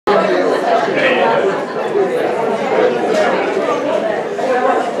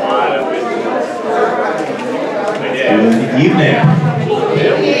evening. So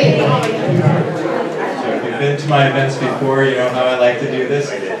if you've been to my events before, you know how I like to do this.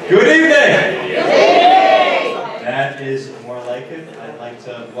 Good evening! That is more like it. I'd like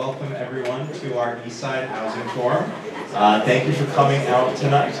to welcome everyone to our Eastside Housing Forum. Thank you for coming out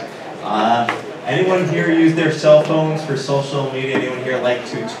tonight. Anyone here use their cell phones for social media? Anyone here like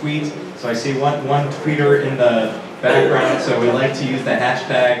to tweet? So I see one tweeter in the background, so we like to use the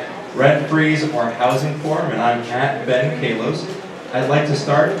hashtag Rent Freeze or Housing Forum, and I'm at Kallos. I'd like to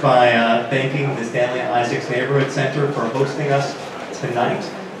start by thanking the Stanley Isaacs Neighborhood Center for hosting us tonight.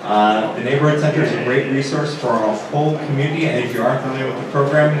 The Neighborhood Center is a great resource for our whole community, and if you aren't familiar with the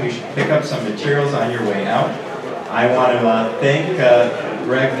program, you should pick up some materials on your way out. I want to thank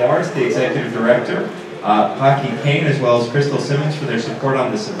Greg Morris, the Executive Director, Hockey Kane, as well as Crystal Simmons for their support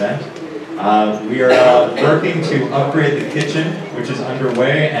on this event. We are working to upgrade the kitchen, which is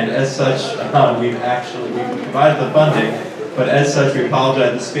underway, and as such, we've provided the funding, but as such, we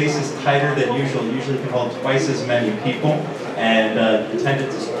apologize. The space is tighter than usual. Usually can hold twice as many people, and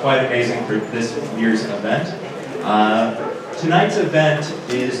attendance is quite amazing for this year's event. Tonight's event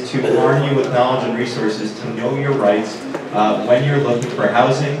is to arm you with knowledge and resources to know your rights when you're looking for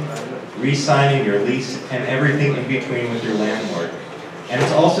housing, re-signing your lease, and everything in between with your landlord. And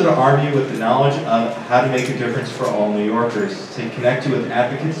it's also to arm you with the knowledge of how to make a difference for all New Yorkers, to connect you with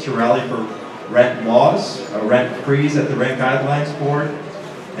advocates to rally for rent laws, a rent freeze at the Rent Guidelines Board.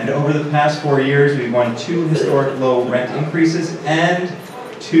 And over the past 4 years, we've won 2 historic low rent increases and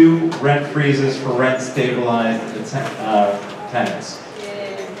 2 rent freezes for rent stabilized tenants.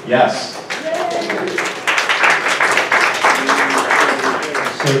 Yes.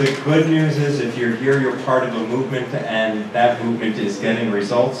 So the good news is, if you're here, you're part of a movement, and that movement is getting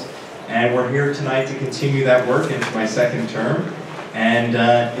results. And we're here tonight to continue that work into my second term. And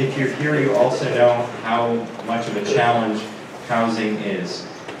if you're here, you also know how much of a challenge housing is.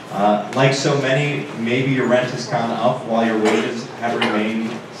 Like so many, maybe your rent has gone up while your wages have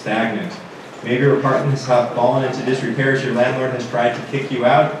remained stagnant. Maybe your apartment has fallen into disrepair as your landlord has tried to kick you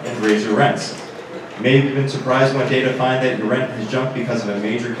out and raise your rents. Maybe you've been surprised one day to find that your rent has jumped because of a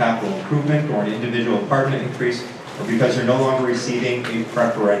major capital improvement or an individual apartment increase, or because you're no longer receiving a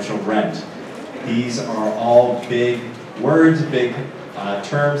preferential rent. These are all big words, big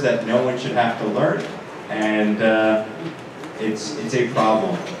terms that no one should have to learn, and it's a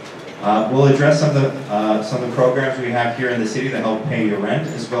problem. We'll address some of the programs we have here in the city that help pay your rent,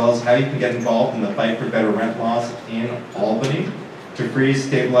 as well as how you can get involved in the fight for better rent laws in Albany to freeze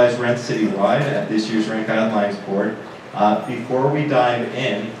stabilized rent citywide at this year's Rent Guidelines Board. Before we dive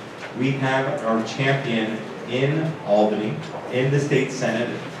in, we have our champion in Albany, in the state senate.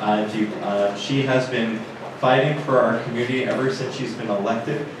 She has been fighting for our community ever since she's been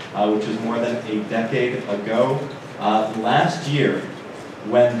elected, which was more than a decade ago. Last year,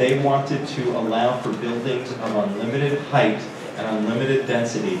 when they wanted to allow for buildings of unlimited height and unlimited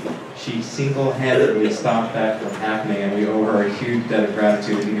density, she single-handedly stopped that from happening, and we owe her a huge debt of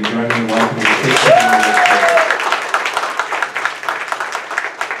gratitude. If you can join me in welcoming the state senator.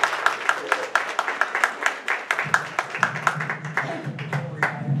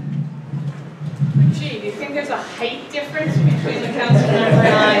 Gee, do you think there's a height difference between the council member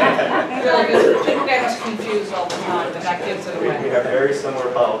and I? Really, because people get us confused all the time, but that gives it away. We have very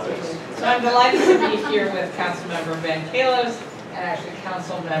similar politics. So I'm delighted to be here with Council Member Ben Kallos and actually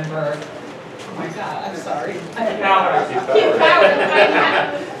Council Member, oh my God, I'm sorry. Keith Powers.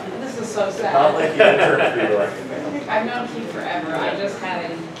 This is so sad. Not like you deserve to be elected. I've known Keith forever. I just had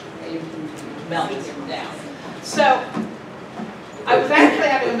him melt down. So I was actually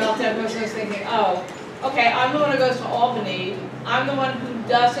having a meltdown because I was thinking, oh, okay, I'm the one who goes to Albany. I'm the one who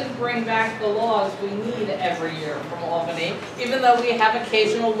doesn't bring back the laws we need every year from Albany, even though we have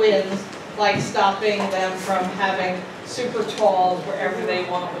occasional wins, like stopping them from having super talls wherever they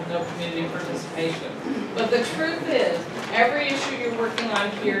want with no community participation. But the truth is, every issue you're working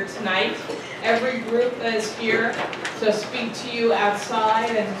on here tonight, every group that is here to speak to you outside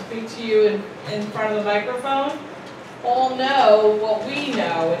and to speak to you in front of the microphone, all know what we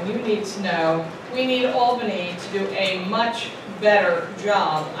know and you need to know. We need Albany to do a much better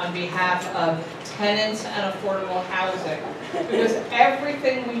job on behalf of tenants and affordable housing. Because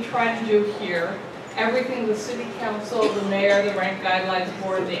everything we try to do here, everything the city council, the mayor, the Rent Guidelines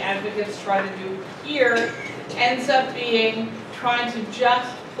Board, the advocates try to do here, ends up being trying to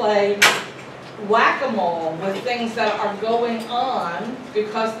just play whack-a-mole with things that are going on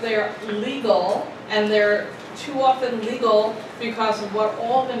because they're legal, and they're too often legal because of what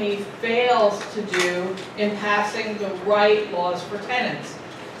Albany fails to do in passing the right laws for tenants.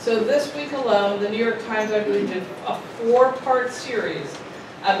 So this week alone, the New York Times, I believe, did a 4-part series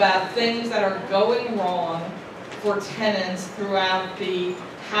about things that are going wrong for tenants throughout the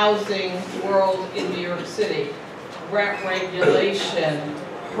housing world in New York City. Rent regulation,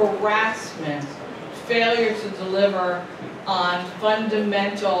 harassment, failure to deliver on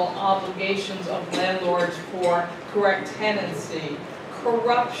fundamental obligations of landlords for correct tenancy,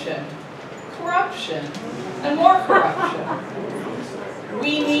 corruption, and more corruption.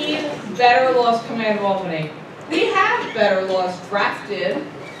 We need better laws, Command of Albany. We have better laws drafted.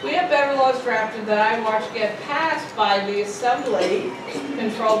 We have better laws drafted that I watched get passed by the Assembly,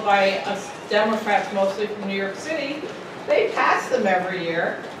 controlled by us Democrats, mostly from New York City. They pass them every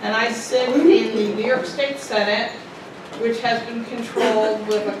year, and I sit in the New York State Senate, which has been controlled,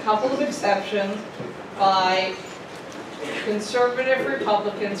 with a couple of exceptions, by conservative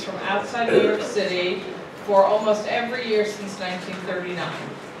Republicans from outside New York City for almost every year since 1939.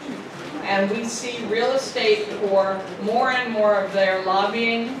 And we see real estate pour more and more of their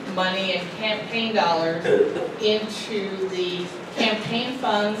lobbying money and campaign dollars into the campaign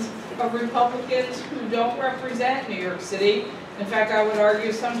funds of Republicans who don't represent New York City. In fact, I would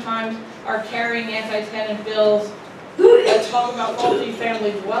argue sometimes are carrying anti-tenant bills that talk about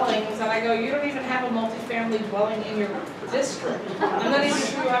multi-family dwellings, and I go, you don't even have a multi-family dwelling in your district. I'm not even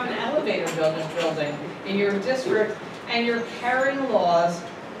sure you have an elevator building in your district, and you're carrying laws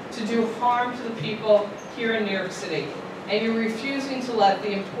to do harm to the people here in New York City. And you're refusing to let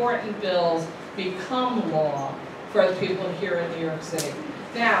the important bills become law for the people here in New York City.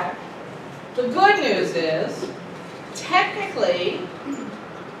 Now, the good news is, technically,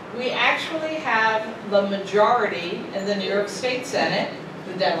 we actually have the majority in the New York State Senate,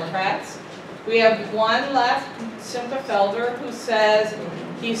 the Democrats. We have one left, Simcha Felder, who says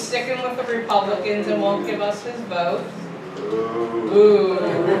he's sticking with the Republicans and won't give us his vote. Ooh.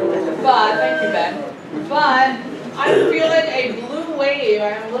 But, thank you, Ben. But I'm feeling a blue wave.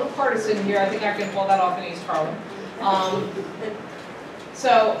 I'm a little partisan here. I think I can pull that off in East Harlem.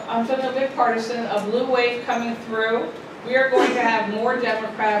 So I'm feeling a bit partisan, a blue wave coming through. We are going to have more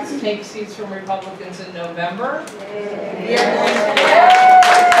Democrats take seats from Republicans in November. We are going to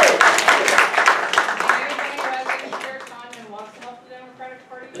anybody who has any spare time and wants to help the Democratic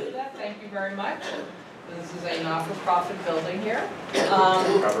Party do that, thank you very much. This is a not-for-profit building here.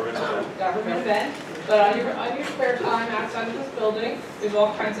 Government event. But on your spare time outside of this building, there's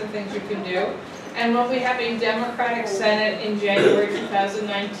all kinds of things you can do. And when we have a Democratic Senate in January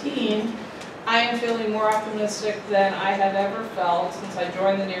 2019, I am feeling more optimistic than I have ever felt since I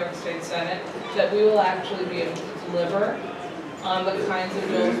joined the New York State Senate that we will actually be able to deliver on the kinds of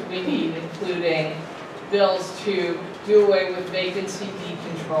bills we need, including bills to do away with vacancy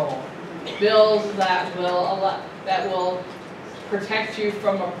decontrol, bills that will protect you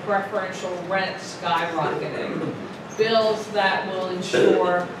from a preferential rent skyrocketing, bills that will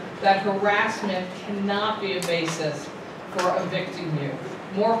ensure that harassment cannot be a basis for evicting you,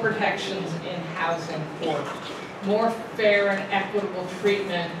 more protections in housing court, more fair and equitable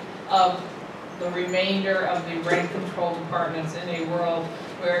treatment of the remainder of the rent control departments in a world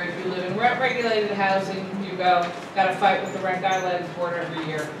where if you live in rent-regulated housing, you gotta fight with the Rent Guidelines Board every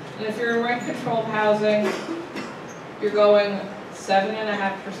year. And if you're in rent-controlled housing, you're going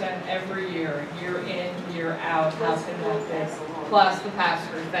 7.5% every year, year in, year out. How can that be? Plus the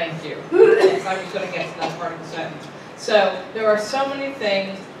pass-through, thank you. Yes, I was going to get to that part of the sentence. So there are so many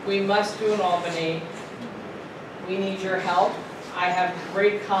things we must do in Albany. We need your help. I have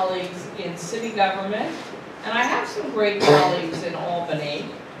great colleagues in city government, and I have some great colleagues in Albany,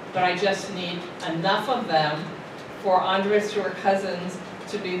 but I just need enough of them for Andres Stewart Cousins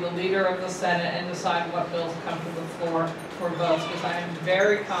to be the leader of the Senate and decide what bills come to the floor for votes, because I am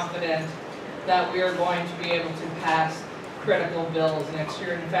very confident that we are going to be able to pass critical bills next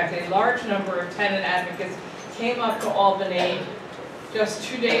year. In fact, a large number of tenant advocates came up to Albany just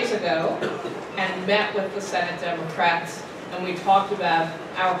 2 days ago and met with the Senate Democrats, and we talked about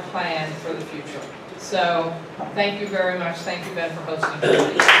our plan for the future. So, thank you very much. Thank you, Ben, for hosting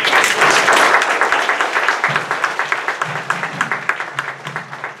today.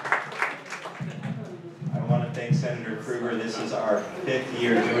 Senator Krueger. This is our 5th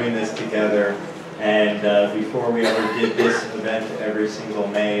year doing this together, and before we ever did this event every single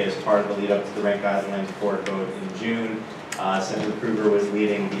May as part of the lead up to the Rent Guidelines Board vote in June, Senator Krueger was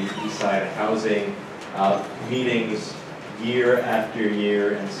leading the East Side Housing meetings year after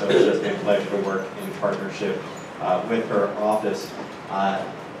year, and so it's just been a pleasure to work in partnership with her office.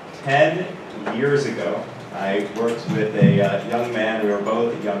 10 years ago, I worked with a young man. We were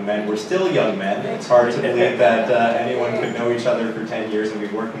both young men. We're still young men. It's hard to believe that anyone could know each other for 10 years and be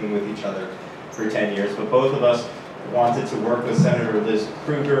working with each other for 10 years. But both of us wanted to work with Senator Liz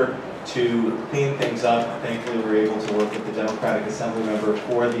Krueger to clean things up. Thankfully, we were able to work with the Democratic Assembly member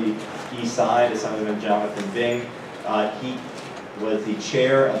for the East Side, Assemblyman Jonathan Bing. He was the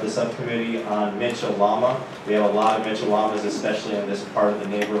chair of the subcommittee on Mitchell-Lama. We have a lot of Mitchell-Lamas, especially in this part of the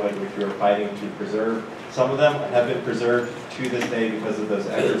neighborhood, which we are fighting to preserve. Some of them have been preserved to this day because of those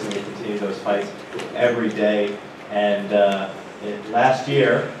efforts, and we continue those fights every day. And last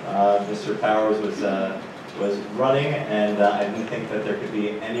year, Mr. Powers was running, and I didn't think that there could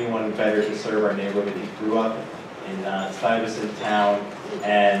be anyone better to serve our neighborhood. He grew up in Stuyvesant Town,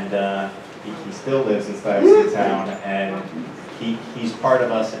 and he still lives in Stuyvesant Town, and he's part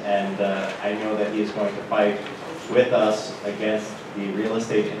of us, and I know that he is going to fight with us against the real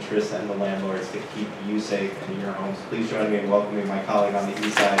estate interests and the landlords to keep you safe in your homes. Please join me in welcoming my colleague on the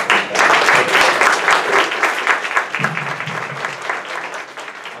East Side.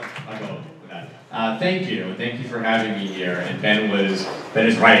 I'll go with that. Thank you for having me here. And Ben is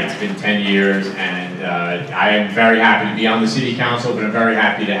right. It's been 10 years, and I am very happy to be on the City Council, but I'm very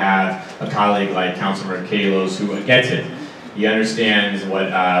happy to have a colleague like Councilmember Kallos who gets it. He understands what,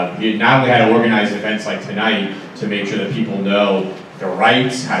 he not only how to organize events like tonight to make sure that people know their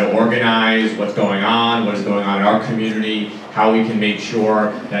rights, how to organize, what's going on, what is going on in our community, how we can make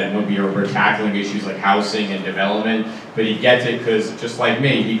sure that we're tackling issues like housing and development, but he gets it because just like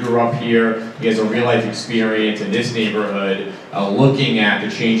me, he grew up here, he has a real life experience in this neighborhood, looking at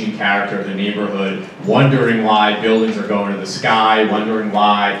the changing character of the neighborhood, wondering why buildings are going to the sky, wondering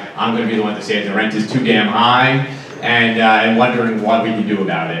why I'm going to be the one to say the rent is too damn high, and wondering what we can do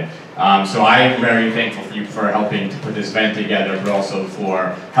about it. So I am very thankful for you for helping to put this event together, but also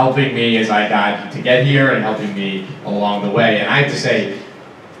for helping me as I got to get here and helping me along the way. And I have to say,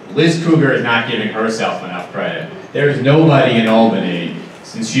 Liz Krueger is not giving herself enough credit. There is nobody in Albany,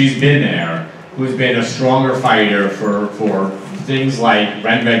 since she's been there, who's been a stronger fighter for things like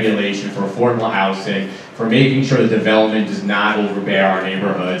rent regulation, for affordable housing, for making sure that development does not overbear our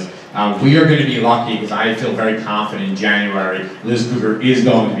neighborhoods. We are going to be lucky because I feel very confident in January Liz Krueger is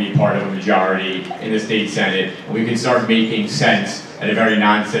going to be part of a majority in the state Senate, and we can start making sense at a very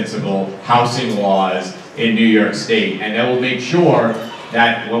nonsensical housing laws in New York State, and that will make sure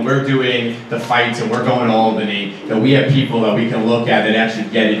that when we're doing the fights and we're going to Albany, that we have people that we can look at that actually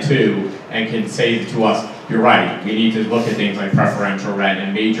get it too and can say to us, you're right, we need to look at things like preferential rent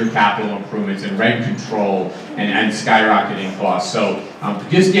and major capital improvements and rent control and skyrocketing costs. So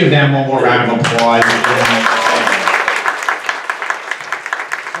just give them one more round of applause.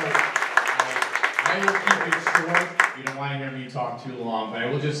 I will keep it short. You don't want to hear me talk too long, but I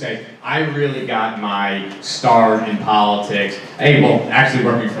will just say I really got my start in politics. Actually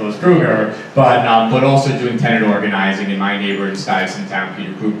working for Liz Krueger, but also doing tenant organizing in my neighborhood in Stuyvesant Town,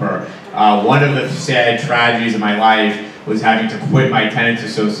 Peter Cooper. One of the sad tragedies of my life was having to quit my tenants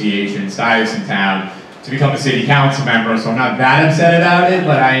association in Stuyvesant Town to become a city council member, so I'm not that upset about it,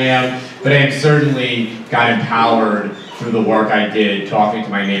 but I am certainly got empowered through the work I did, talking to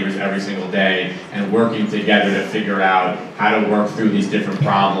my neighbors every single day and working together to figure out how to work through these different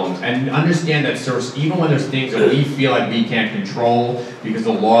problems and understand that even when there's things that we feel like we can't control because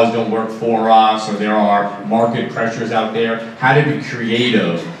the laws don't work for us or there are market pressures out there, how to be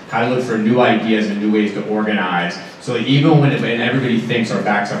creative, how to look for new ideas and new ways to organize, so that even when everybody thinks our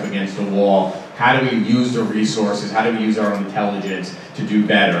back's up against the wall, how do we use the resources, how do we use our own intelligence to do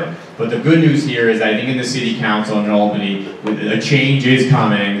better? But the good news here is I think in the City Council in Albany, a change is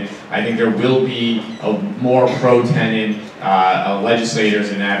coming. I think there will be more pro-tenant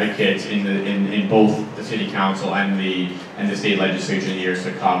legislators and advocates in both the City Council and the state legislature in the years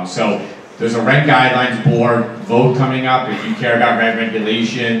to come. So there's a rent guidelines board vote coming up. If you care about rent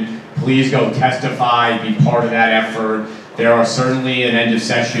regulation, please go testify, be part of that effort. There are certainly an end of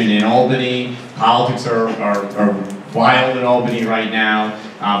session in Albany. Politics are wild in Albany right now.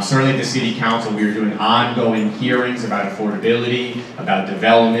 Certainly at the City Council, we are doing ongoing hearings about affordability, about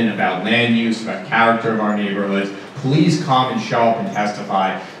development, about land use, about character of our neighborhoods. Please come and show up and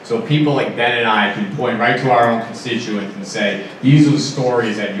testify so people like Ben and I can point right to our own constituents and say, these are the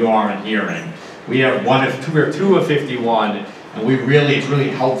stories that you aren't hearing. We are two of 51, and it's really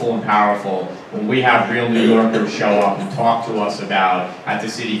helpful and powerful when we have real New Yorkers show up and talk to us at the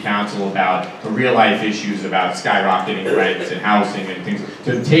City Council about the real life issues about skyrocketing rents and housing and things,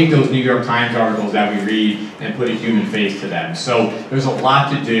 to take those New York Times articles that we read and put a human face to them. So there's a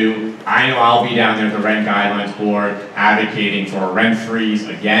lot to do. I know I'll be down there at the Rent Guidelines Board advocating for a rent freeze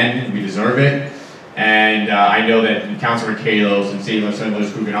again. We deserve it. And I know that Councilor Kallos and St.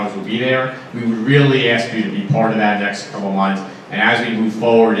 Louis Kruger and others will be there. We would really ask you to be part of that next couple of months. And as we move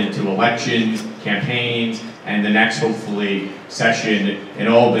forward into elections, campaigns, and the next, hopefully, session in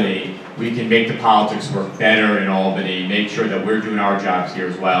Albany, we can make the politics work better in Albany, make sure that we're doing our jobs here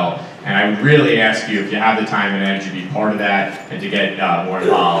as well. And I would really ask you, if you have the time and energy, to be part of that and to get more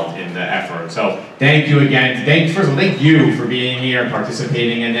involved in the effort. So thank you again. First of all, thank you for being here and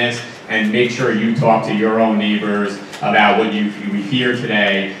participating in this. And make sure you talk to your own neighbors about what you hear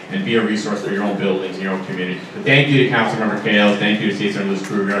today and be a resource for your own buildings and your own community. But thank you to Councilmember Kallos, thank you to State Senator Liz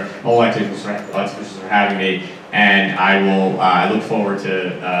Kruger, all elected officials for having me. And I look forward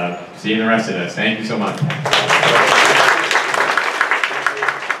to seeing the rest of this. Thank you so much.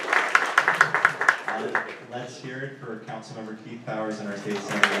 Let's hear it for Councilmember Keith Powers and our State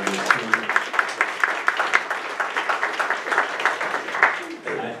Senator Liz Kruger.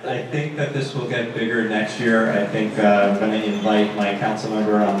 I think that this will get bigger next year. I think I'm going to invite my council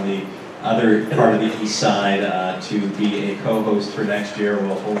member on the other part of the east side to be a co-host for next year.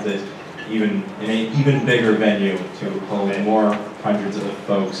 We'll hold it in an even bigger venue to hold more hundreds of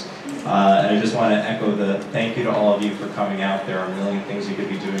folks. I just want to echo the thank you to all of you for coming out. There are a million things you could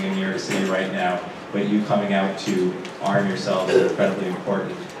be doing in New York City right now, but you coming out to arm yourselves is incredibly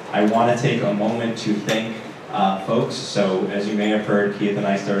important. I want to take a moment to thank folks. So as you may have heard, Keith and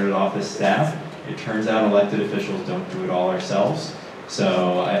I started off as staff. It turns out elected officials don't do it all ourselves.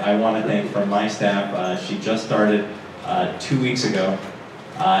 So I want to thank from my staff, she just started 2 weeks ago,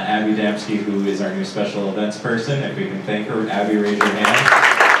 Abby Dembski, who is our new special events person. If we can thank her, Abby, raise your hand.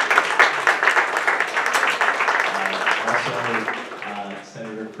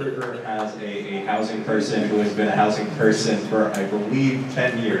 Senator Kruger has a housing person who has been a housing person for, I believe,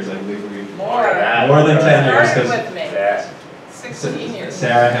 10 years. I believe more than 10 years. Started with me. Yeah. 16 years.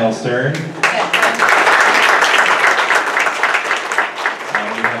 Sarah Hale-Stern. We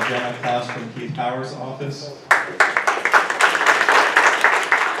have Jenna Kallos from Keith Powers' office.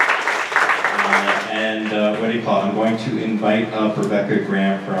 What do you call it? I'm going to invite up Rebecca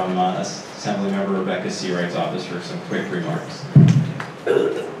Graham from Assemblymember Rebecca Seawright's office for some quick remarks.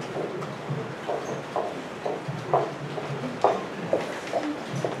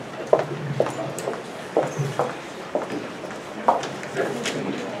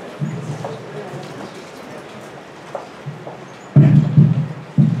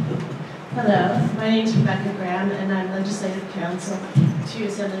 Hello, my name is Rebecca Graham, and I'm Legislative Counsel to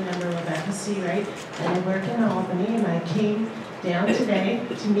Assemblymember Rebecca Seawright, and I work in Albany, and I came down today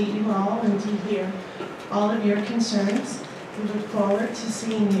to meet you all and to hear all of your concerns. We look forward to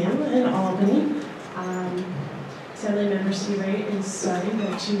seeing you in Albany. Assemblymember Seawright is sorry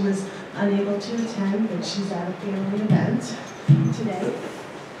that she was unable to attend, but she's at a family event today.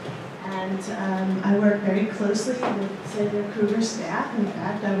 And I work very closely with Senator Kruger's staff. In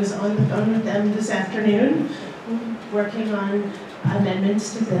fact, I was on the phone with them this afternoon, working on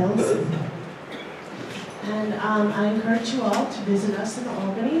amendments to bills. And I encourage you all to visit us in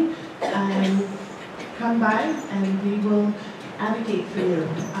Albany and come by and we will advocate for you.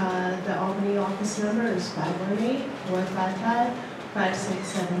 The Albany office number is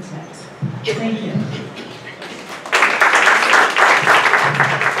 518-455-5676. Thank you.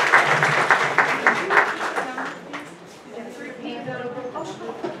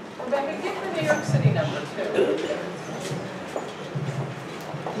 Rebecca, give the New York City number too.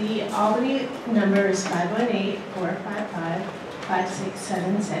 The Albany number is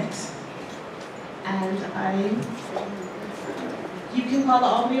 518-455-5676. And you can call the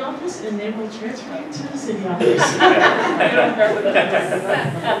Albany office and they will transfer you to the city office.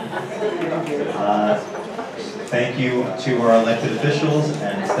 Thank you to our elected officials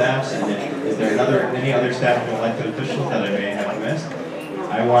and staffs. And is there any other staff and elected officials that I may have missed?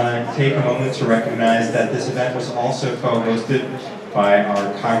 I want to take a moment to recognize that this event was also co-hosted by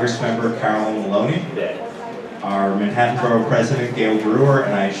our Congressmember Carolyn Maloney, our Manhattan Borough President Gail Brewer,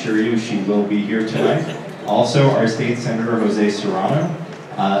 and I assure you she will be here tonight. Also, our State Senator Jose Serrano,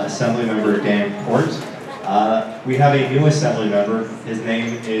 Assemblymember Dan Court. We have a new Assembly member. His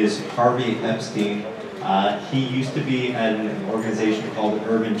name is Harvey Epstein. He used to be at an organization called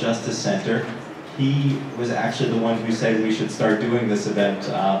Urban Justice Center. He was actually the one who said we should start doing this event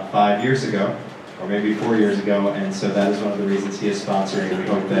 5 years ago, or maybe 4 years ago, and so that is one of the reasons he is sponsoring. We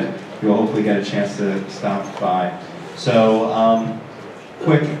hope that you'll hopefully get a chance to stop by. So,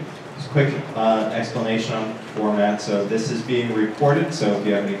 quick explanation on format. So this is being recorded, so if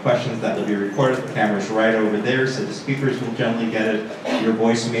you have any questions, that will be recorded. The camera's right over there, so the speakers will generally get it. Your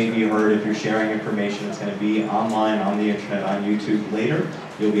voice may be heard if you're sharing information. It's going to be online, on the internet, on YouTube later.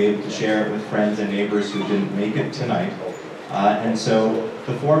 You'll be able to share it with friends and neighbors who didn't make it tonight. And so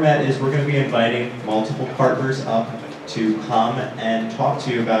the format is we're going to be inviting multiple partners up to come and talk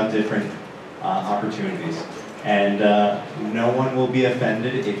to you about different opportunities. And no one will be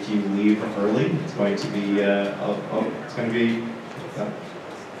offended if you leave early. It's going to be, it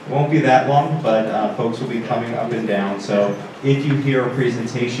won't be that long, but folks will be coming up and down. So if you hear a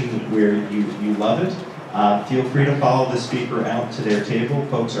presentation where you love it, feel free to follow the speaker out to their table.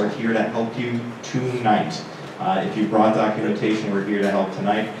 Folks are here to help you tonight. If you brought documentation, we're here to help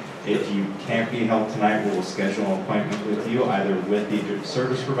tonight. If you can't be helped tonight, we'll schedule an appointment with you, either with the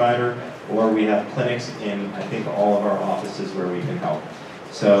service provider, or we have clinics in, I think, all of our offices where we can help.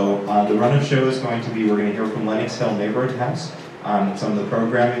 So the run of show is going to be, we're going to hear from Lenox Hill Neighborhood House on some of the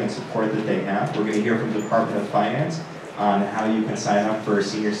programming and support that they have. We're going to hear from the Department of Finance on how you can sign up for a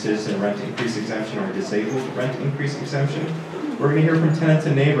senior citizen rent increase exemption or disabled rent increase exemption. We're going to hear from tenants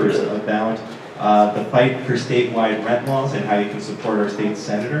and neighbors about the fight for statewide rent laws and how you can support our state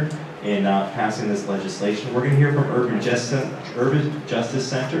senator in passing this legislation. We're going to hear from Urban Justice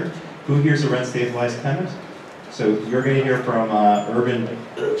Center. Who here's a rent stabilized tenant? So you're going to hear from Urban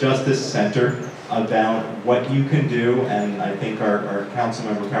Justice Center about what you can do, and I think our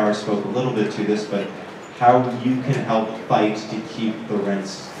Councilmember Power spoke a little bit to this, but how you can help fight to keep the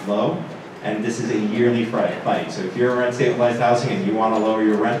rents low. And this is a yearly fight. So if you're a rent stabilized housing and you want to lower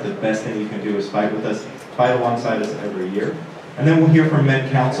your rent, the best thing you can do is fight with us, fight alongside us every year. And then we'll hear from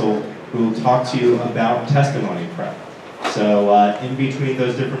Med Council, who will talk to you about testimony prep. So in between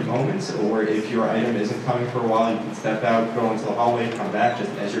those different moments, or if your item isn't coming for a while, you can step out, go into the hallway, come back.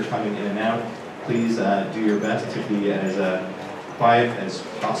 Just as you're coming in and out, please do your best to be as quiet as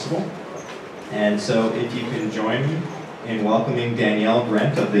possible. And so if you can join me in welcoming Danielle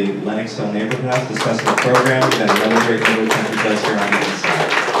Brent of the Lenox Hill Neighborhood House, discussing the program that another great neighborhood country does here on the east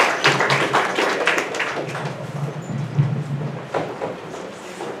side.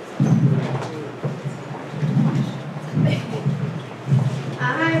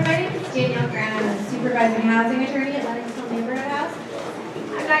 Hi, my name is Danielle Grant. I'm a supervising housing attorney at Lenox Hill Neighborhood House.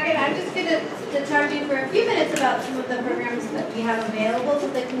 I'm just going to talk to you for a few minutes about some of the programs that we have available to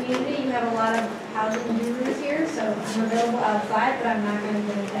the community. You have a lot of housing gurus here, so I'm available outside, but I'm not going to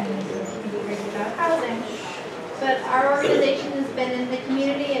get into any sort of nitty-gritty about housing. But our organization has been in the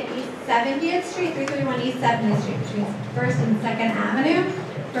community at East 70th Street, 331 East 70th Street, between 1st and 2nd Avenue,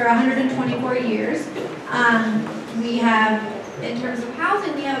 for 124 years. We have, in terms of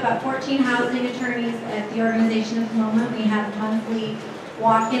housing, we have about 14 housing attorneys at the organization at the moment. We have monthly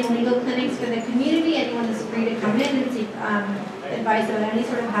walk-in legal clinics for the community. Anyone is free to come in and seek advice about any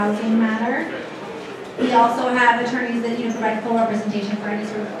sort of housing matter. We also have attorneys that provide full representation for any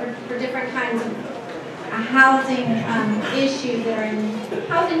sort of for different kinds of housing issues that are in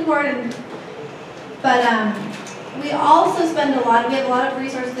housing court. But we also spend we have a lot of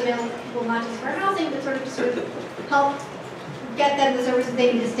resources available not just for housing, but sort of help get them the services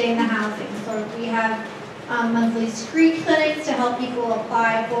they need to stay in the housing. So we have monthly screen clinics to help people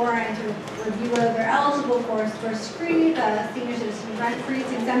apply for and to review whether they're eligible for screen, the Senior Citizen Rent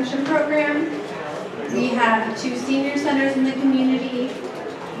Freeze Exemption Program. We have 2 senior centers in the community.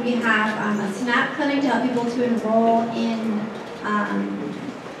 We have a SNAP clinic to help people to enroll in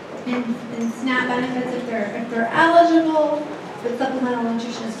SNAP benefits if they're eligible, with Supplemental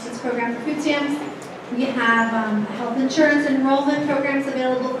Nutrition Assistance Program for food stamps. We have health insurance enrollment programs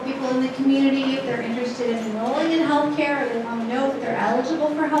available for people in the community if they're interested in enrolling in healthcare or they want to know if they're eligible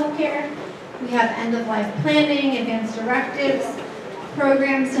for healthcare. We have end-of-life planning, advanced directives,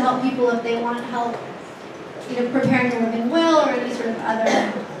 programs to help people if they want help, preparing a living will or any sort of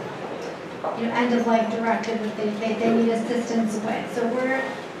other, end-of-life directive that they need assistance with. So we're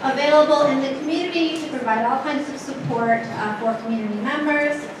available in the community to provide all kinds of support for community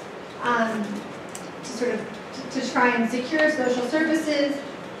members. To try and secure social services,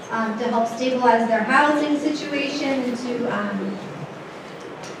 to help stabilize their housing situation, and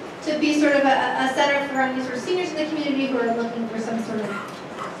to be sort of a center for any sort of seniors in the community who are looking for some sort of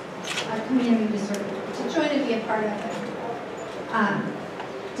community to join and be a part of and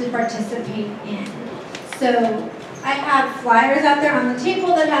to participate in. So I have flyers out there on the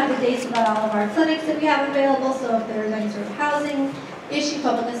table that have the dates about all of our clinics that we have available. So if there's any sort of housing issue,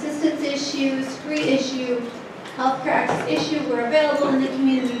 public assistance issue, street issue, healthcare access issue, we're available in the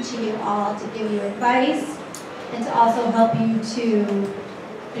community to you all to give you advice and to also help you to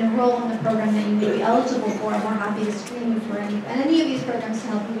enroll in the program that you may be eligible for. We're happy to screen you for any of these programs to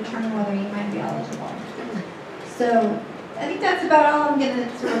help you determine whether you might be eligible. So I think that's about all I'm going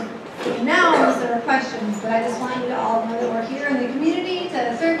to sort of Now, there are questions, but I just want you to all know that we're here in the community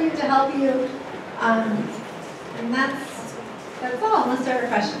to serve you, to help you. And that's all, unless there are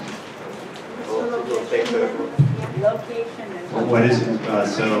questions. What is it?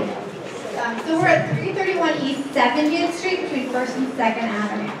 So we're at 331 East 2nd Street between 1st and 2nd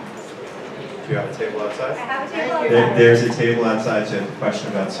Avenue. Do you have a table outside? I have a table outside. There's a table outside, so you have a question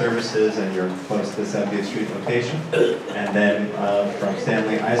about services, and you're close to the 70th Street location. And then from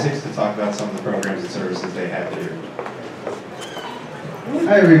Stanley Isaacs to talk about some of the programs and services they have here.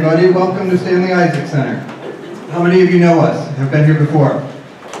 Hi everybody, welcome to Stanley Isaacs Center. How many of you know us, have been here before?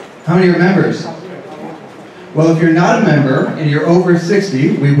 How many are members? Well, if you're not a member and you're over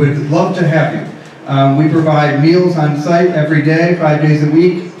 60, we would love to have you. We provide meals on site every day, 5 days a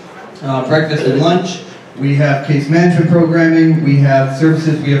week, breakfast and lunch. We have case management programming, we have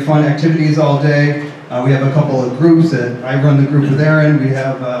services, we have fun activities all day. We have a couple of groups that I run the group with Aaron. We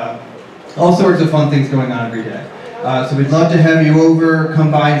have all sorts of fun things going on every day. So we'd love to have you over,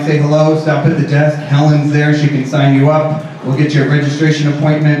 come by and say hello, stop at the desk. Helen's there, she can sign you up. We'll get you a registration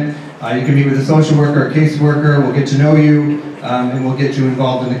appointment. You can meet with a social worker or caseworker, we'll get to know you, and we'll get you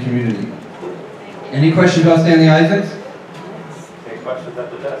involved in the community. Any questions about Stanley Isaacs? Any questions at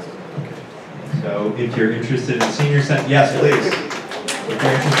the desk? So if you're interested in senior center, yes, please. If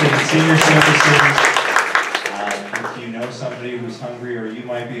you're interested in senior services, if you know somebody who's hungry, or you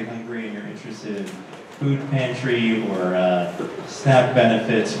might be hungry and you're interested in food pantry or SNAP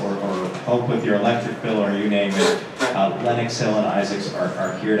benefits or help with your electric bill or you name it, Lennox Hill and Isaacs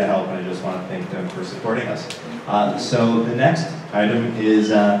are here to help, and I just want to thank them for supporting us. So the next item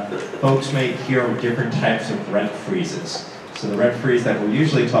is folks may hear of different types of rent freezes. So the rent freeze that we're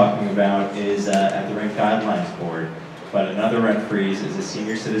usually talking about is at the Rent Guidelines Board, but another rent freeze is a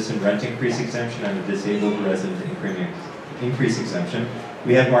senior citizen rent increase exemption and a disabled resident increase exemption.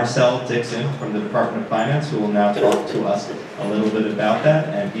 We have Marcel Dixon from the Department of Finance who will now talk to us a little bit about that,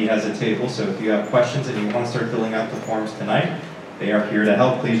 and he has a table, so if you have questions and you want to start filling out the forms tonight, they are here to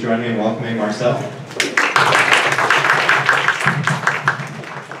help. Please join me in welcoming Marcel.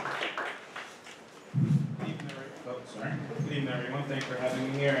 Good evening, everyone. Thanks for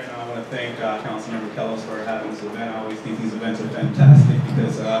having me here, and I want to thank Councilmember Kallos for having this event. I always think these events are fantastic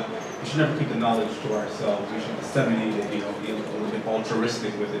because we should never keep the knowledge to ourselves. We should disseminate it, be a little bit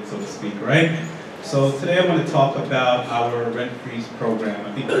altruistic with it, so to speak, right? So today I want to talk about our rent freeze program.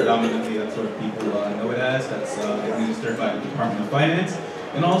 I think predominantly that's what people know it as. That's administered by the Department of Finance,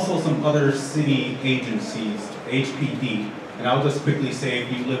 and also some other city agencies, HPD. And I'll just quickly say,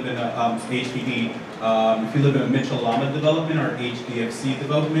 if you live in a HPD, if you live in a Mitchell-Lama development or HDFC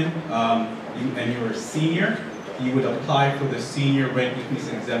development, and you're a senior, you would apply for the Senior Rent Increase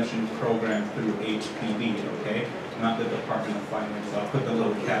Exemption Program through HPD, okay? Not the Department of Finance. I'll put the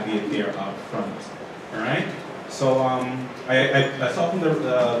little caveat there out front, all right? So I saw from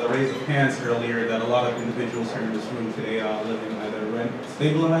the raise of hands earlier that a lot of individuals here in this room today live in either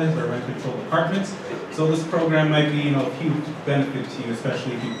rent-stabilized or rent-controlled apartments. So this program might be, a huge benefit to you,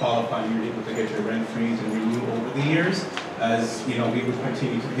 especially if you qualify and you're able to get your rent freeze and renew over the years, as we would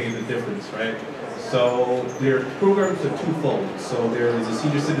continue to pay the difference, right? So their programs are twofold. So there is a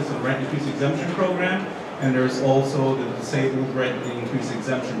senior citizen rent increase exemption program, and there's also the disabled rent increase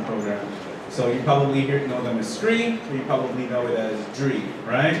exemption program. So you probably know them as SCREAM, or you probably know it as DREAM,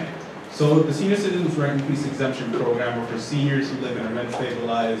 right? So the Senior Citizens Rent Increase Exemption Program are for seniors who live in a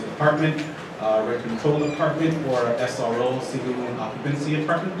rent-stabilized apartment, rent-controlled apartment, or a SRO, single-room occupancy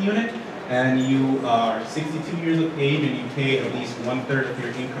apartment unit, and you are 62 years of age and you pay at least 1/3 of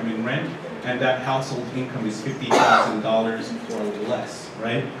your income in rent, and that household income is $50,000 or less,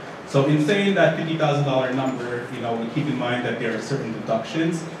 right? So in saying that $50,000 number, we keep in mind that there are certain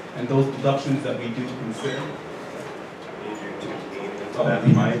deductions, and those deductions that we do consider. Oh, that's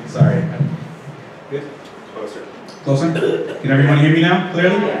mine. Sorry. Good. Closer. Closer? Can everyone hear me now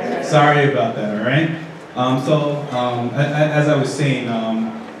clearly? Sorry about that, all right? As I was saying,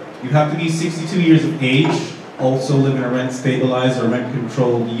 you have to be 62 years of age, also live in a rent-stabilized or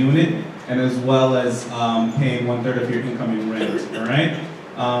rent-controlled unit, and as well as paying 1/3 of your income in rent, all right?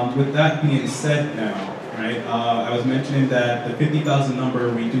 With that being said now, right, I was mentioning that the 50,000 number,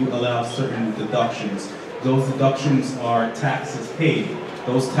 we do allow certain deductions. Those deductions are taxes paid.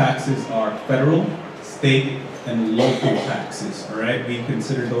 Those taxes are federal, state, and local taxes, all right? We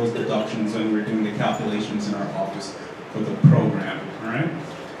consider those deductions when we're doing the calculations in our office for the program, all right?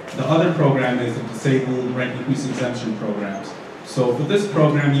 The other program is the Disabled Rent Increase Exemption Programs. So for this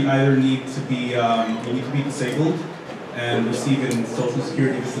program, you either need to be, disabled and receiving Social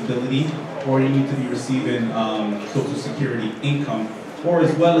Security disability, or you need to be receiving Social Security income or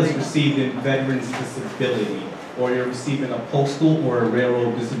as well as receiving veterans disability, or you're receiving a postal or a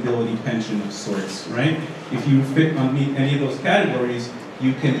railroad disability pension of sorts, right? If you fit on any of those categories,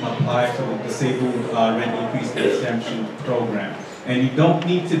 you can apply for the disabled rent increase exemption program. And you don't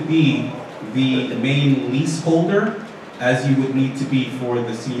need to be the main leaseholder as you would need to be for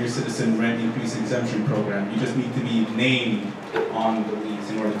the senior citizen rent increase exemption program. You just need to be named on the lease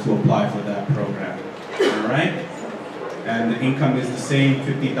in order to apply for that program, all right? And the income is the same,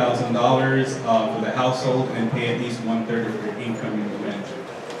 $50,000 for the household, and pay at least 1/3 of your income in the rent.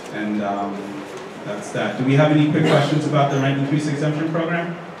 And that's that. Do we have any quick questions about the rent increase exemption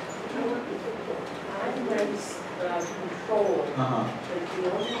program? I'm rents control. Uh-huh. But the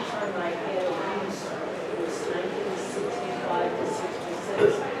only time I had a lease was 1965 to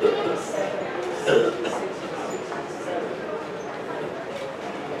 66, and the second was 66 to 67.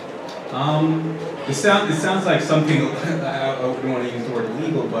 It sounds like something, I don't want to use the word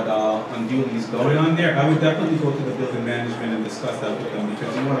illegal, but unduly is going on there. I would definitely go to the building management and discuss that with them,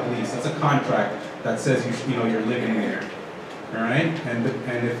 because you want a lease. That's a contract that says you're living there. All right? And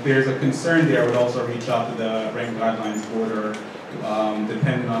if there's a concern there, I would also reach out to the Rent Guidelines Board, or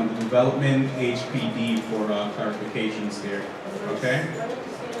depending on the development, HPD for clarifications there. Okay?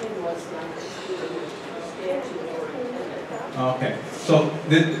 Okay, so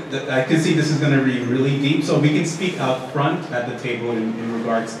I can see this is going to be really deep, so we can speak out front at the table in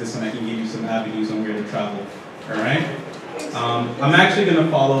regards to this, and I can give you some avenues on where to travel. All right? I'm actually going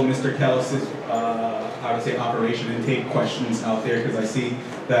to follow Mr. Kallos' operation and take questions out there, because I see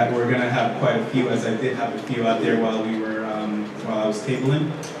that we're going to have quite a few, as I did have a few out there while we were while I was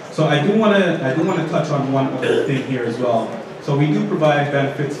tabling. So I do want to touch on one other thing here as well. So we do provide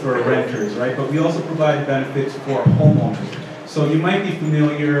benefits for renters, right? But we also provide benefits for homeowners. So you might be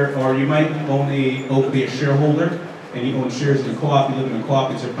familiar, or you might be a shareholder, and you own shares in a co-op, you live in a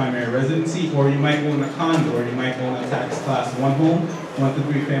co-op, it's your primary residency, or you might own a condo, or you might own a tax class 1 home, 1 to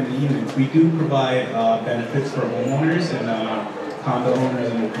 3 family units. We do provide benefits for homeowners and condo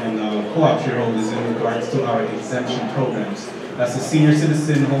owners and co-op shareholders in regards to our exemption programs. That's the senior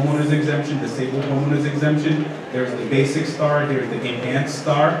citizen homeowners exemption, disabled homeowners exemption. There's the basic star, there's the enhanced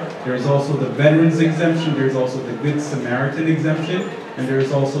star. There's also the veterans exemption, there's also the Good Samaritan exemption, and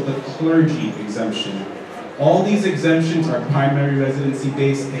there's also the clergy exemption. All these exemptions are primary residency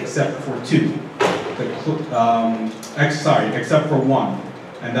based except for 2. Except for 1,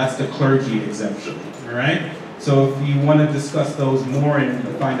 and that's the clergy exemption, all right? So if you want to discuss those more and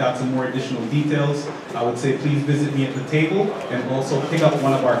find out some more additional details, I would say please visit me at the table, and also pick up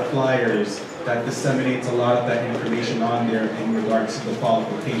one of our flyers that disseminates a lot of that information on there in regards to the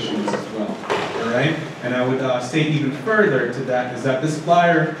qualifications as well, all right? And I would state even further to that is that this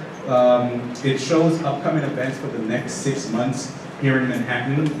flyer, it shows upcoming events for the next 6 months here in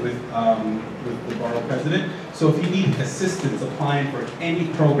Manhattan with the borough president. So if you need assistance applying for any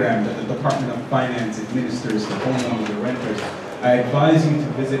program that the Department of Finance administers to homeowners or renters, I advise you to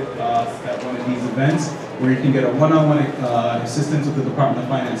visit us at one of these events where you can get a one-on-one assistance with the Department of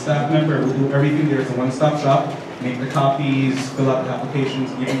Finance staff member. We'll do everything there. It's a one-stop shop. Make the copies, fill out the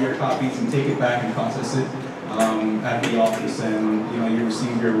applications, give you your copies, and take it back and process it at the office, and you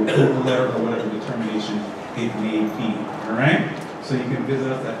receive your approval letter or whatever determination it may be. All right? So you can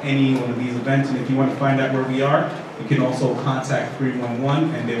visit us at any one of these events, and if you want to find out where we are, you can also contact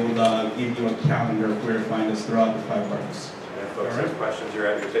 311, and they will give you a calendar of where to find us throughout the 5 boroughs. And if folks have questions, you're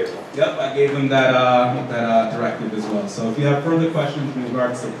at your table. Yep, I gave them that directive as well. So if you have further questions in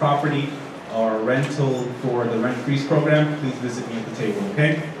regards to property or rental for the rent freeze program, please visit me at the table,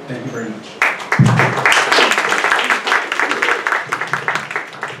 okay? Thank you very much.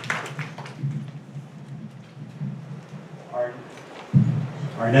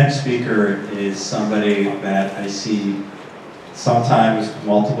 Our next speaker is somebody that I see sometimes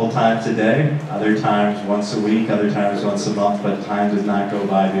multiple times a day, other times once a week, other times once a month, but time does not go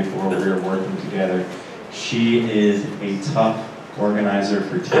by before we're working together. She is a tough organizer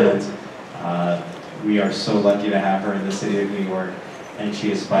for Tenant. We are so lucky to have her in the city of New York, and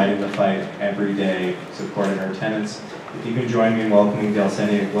she is fighting the fight every day, supporting our tenants. If you can join me in welcoming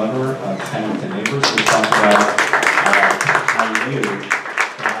Delsenia Glover of Tenant and Neighbors to talk about how you can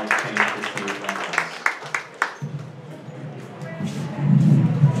help change the state of rentals.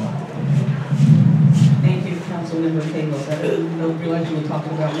 Thank you, Councilmember Kallos. I didn't realize you were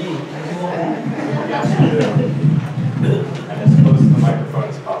talking about me. I do all that. And as close to the microphone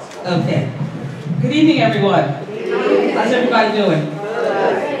as possible. Okay. Good evening, everyone. How's everybody doing?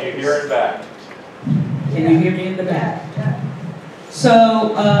 Can you hear it back? Can you hear me in the back?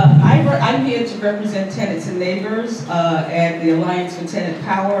 So I'm here to represent tenants and neighbors and the Alliance for Tenant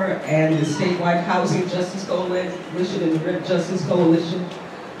Power and the Statewide Housing Justice Coalition and the Rent Justice Coalition.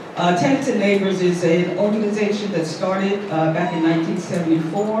 Tenants and Neighbors is an organization that started back in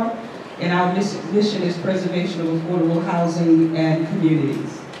 1974, and our mission is preservation of affordable housing and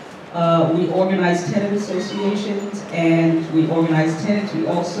communities. We organize tenant associations and we organize tenants. We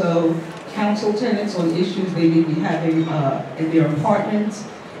also counsel tenants on issues they may be having in their apartments,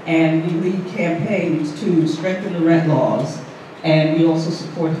 and we lead campaigns to strengthen the rent laws, and we also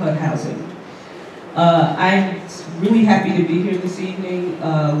support HUD housing. I'm really happy to be here this evening.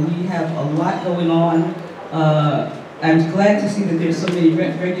 We have a lot going on. I'm glad to see that there's so many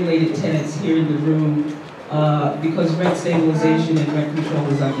rent-regulated tenants here in the room because rent stabilization and rent control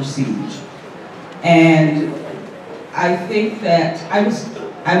is under siege. And I think that I was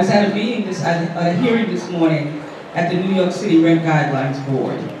at a meeting, a hearing this morning at the New York City Rent Guidelines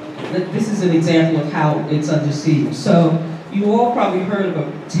Board. This is an example of how it's under siege. So you all probably heard of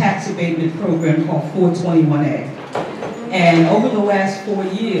a tax abatement program called 421A. And over the last 4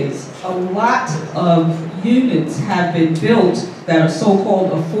 years, a lot of units have been built that are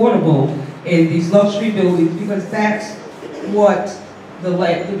so-called affordable in these luxury buildings because that's what the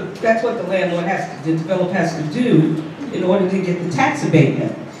landlord the developer has to do in order to get the tax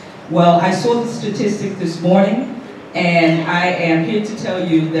abatement. Well, I saw the statistic this morning, and I am here to tell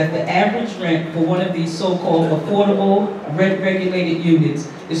you that the average rent for one of these so-called affordable rent-regulated units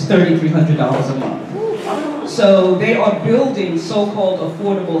is $3,300 a month. So they are building so-called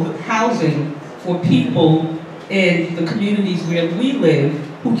affordable housing for people in the communities where we live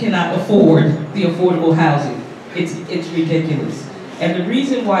who cannot afford the affordable housing. It's ridiculous. And the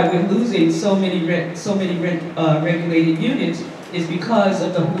reason why we're losing so many regulated units is because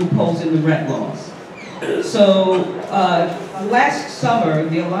of the loopholes in the rent laws. So last summer,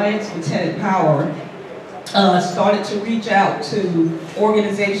 the Alliance for Tenant Power started to reach out to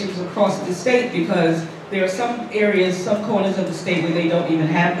organizations across the state because there are some areas, some corners of the state where they don't even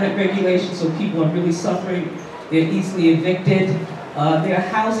have rent regulations, so people are really suffering. They're easily evicted. There are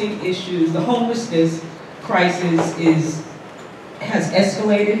housing issues. The homelessness crisis has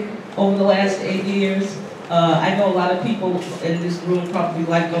escalated over the last 8 years. I know a lot of people in this room probably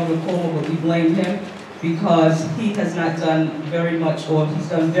like Governor Cuomo, but we blame him because he has not done very much, or he's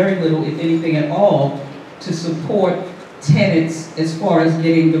done very little, if anything at all, to support tenants as far as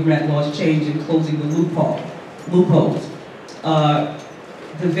getting the rent laws changed and closing the loopholes.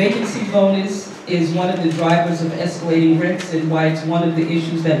 The vacancy bonus is one of the drivers of escalating rents and why it's one of the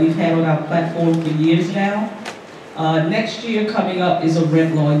issues that we've had on our platform for years now. Next year coming up is a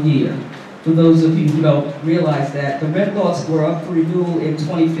rent law year. For those of you who don't realize that, the rent laws were up for renewal in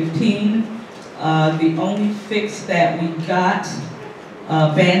 2015. The only fix that we got,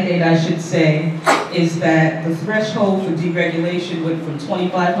 Band-Aid I should say, is that the threshold for deregulation went from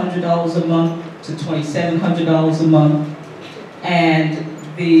 $2,500 a month to $2,700 a month. And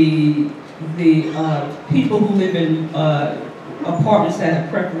the people who live in apartments that have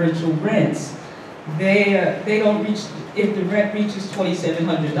preferential rents, they don't reach, if the rent reaches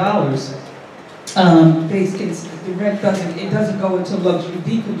 $2,700, the rent doesn't go into luxury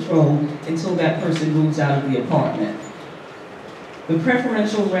decontrol until that person moves out of the apartment. The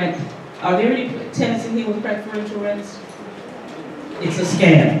preferential rent, are there any tenants in here with preferential rents? It's a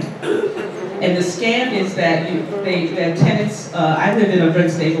scam. And the scam is that tenants, I live in a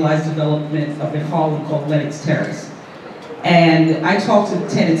rent stabilized development up in Harlem called Lenox Terrace. And I talk to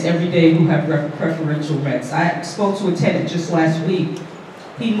tenants every day who have preferential rents. I spoke to a tenant just last week.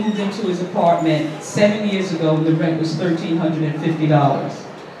 He moved into his apartment 7 years ago. The rent was $1,350.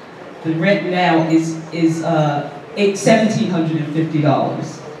 The rent now is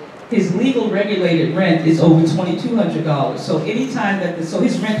 $1,750. His legal regulated rent is over $2,200. So anytime so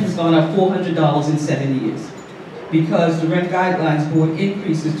his rent has gone up $400 in 7 years because the Rent Guidelines Board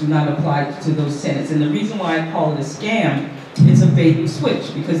increases do not apply to those tenants. And the reason why I call it a scam, it's a bait and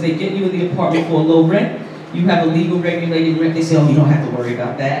switch because they get you in the apartment for a low rent. You have a legal regulated rent. They say, oh, you don't have to worry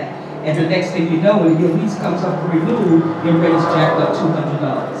about that. And the next thing you know, when your lease comes up for renewal, your rent is jacked up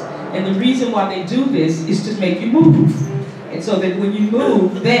 $200. And the reason why they do this is to make you move. And so that when you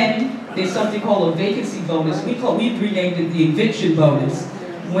move, then there's something called a vacancy bonus. We've renamed it the eviction bonus.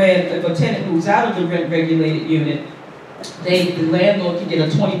 When if a tenant moves out of the rent-regulated unit, the landlord can get a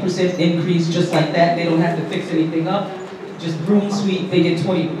 20% increase just like that. They don't have to fix anything up. Just broom sweep, they get a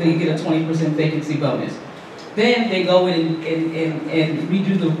 20% vacancy bonus. Then they go in and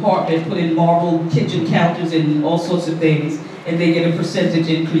redo the apartment, put in marble kitchen counters and all sorts of things, and they get a percentage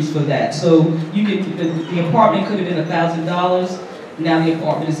increase for that. So you can, the apartment could have been $1,000. Now the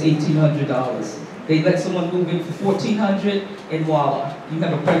apartment is $1,800. They let someone move in for $1,400, and voila, you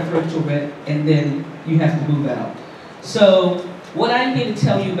have a preferential rent, and then you have to move out. So what I'm here to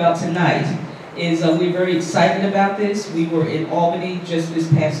tell you about tonight is we're very excited about this. We were in Albany just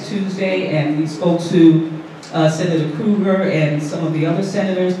this past Tuesday, and we spoke to Senator Kruger and some of the other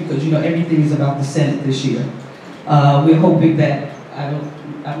senators, because you know everything is about the Senate this year. We're hoping that,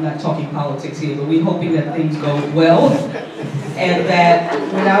 I'm not talking politics here, but we're hoping that things go well, and that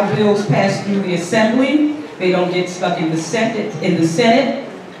when our bills pass through the Assembly, they don't get stuck in the Senate,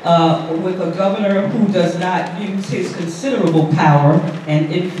 with a governor who does not use his considerable power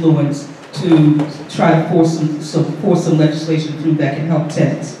and influence to try to force some legislation through that can help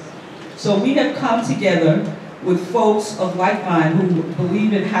tenants. So we have come together with folks of like mind who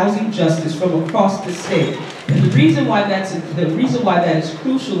believe in housing justice from across the state. And the reason why that is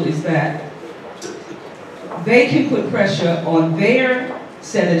crucial is that they can put pressure on their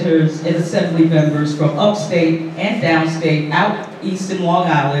senators and assembly members from upstate and downstate, out east in Long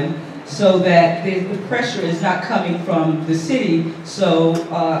Island, so that the pressure is not coming from the city, so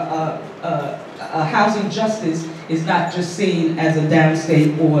housing justice is not just seen as a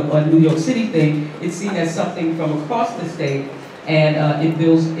downstate or a New York City thing, it's seen as something from across the state, and it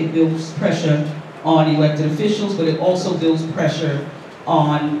builds pressure on elected officials, but it also builds pressure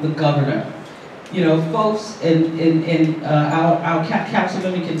on the governor. You know, folks, and our council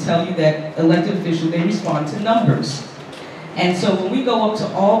member can tell you that elected officials, they respond to numbers. And so when we go up to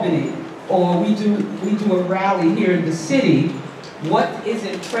Albany, or we do a rally here in the city, what is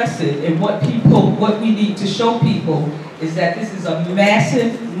impressive and what we need to show people is that this is a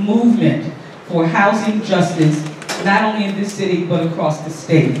massive movement for housing justice, not only in this city, but across the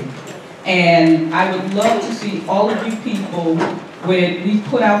state. And I would love to see all of you people, when we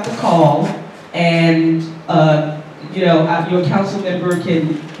put out the call, and you know, your council member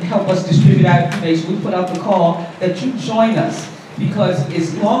can help us distribute our information. We put out the call that you join us, because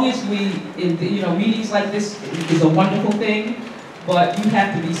as long as you know, meetings like this is a wonderful thing, but you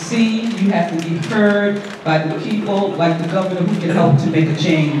have to be seen, you have to be heard by the people, like the governor, who can help to make a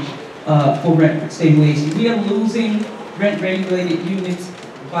change for rent stabilization. We are losing rent-regulated units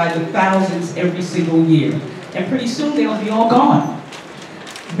by the thousands every single year, and pretty soon they'll be all gone.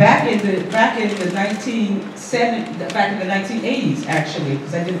 Back in the 1980s, actually,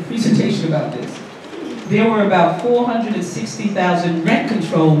 because I did a presentation about this, there were about 460,000 rent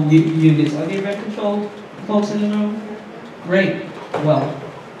control units. Are there rent control folks in the room? Great. Well,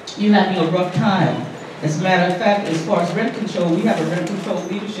 you're having a rough time. As a matter of fact, as far as rent control, we have a rent control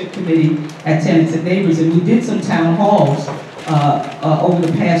leadership committee at Tenants and Neighbors, and we did some town halls over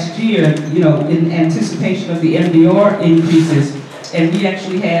the past year, you know, in anticipation of the MDR increases. And we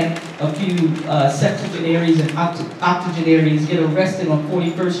actually had a few septuagenarians and octogenarians get arrested on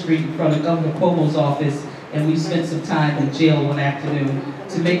 41st Street in front of Governor Cuomo's office, and we spent some time in jail one afternoon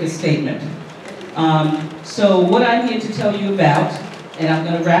to make a statement. So what I'm here to tell you about, and I'm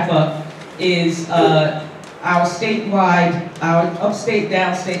going to wrap up, is our statewide, our upstate,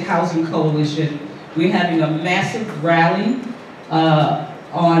 downstate housing coalition. We're having a massive rally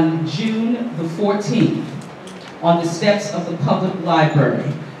on June the 14th. On the steps of the public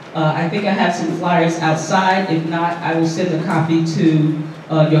library. I think I have some flyers outside. If not, I will send a copy to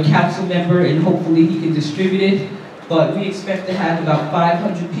your council member, and hopefully he can distribute it. But we expect to have about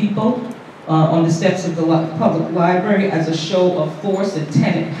 500 people on the steps of the public library as a show of force and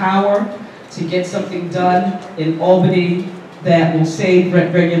tenant power to get something done in Albany that will save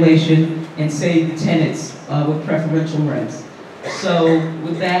rent regulation and save the tenants with preferential rents. So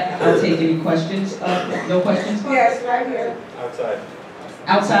with that, I'll take any questions. No questions? Yes, right here. Outside.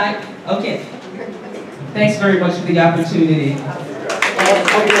 Outside? Okay. Thanks very much for the opportunity. And if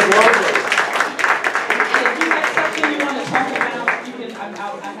you have something you want to talk about, you can, I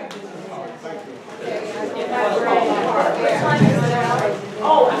have business cards.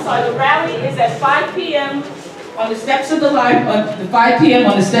 Oh, I'm sorry, the rally is at 5 p.m. On the steps of the library, 5 p.m.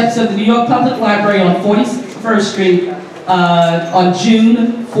 on the steps of the New York Public Library on 41st Street, on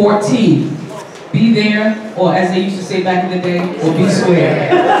June 14th. Be there, or as they used to say back in the day, or be square.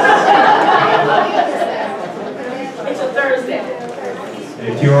 It's a Thursday.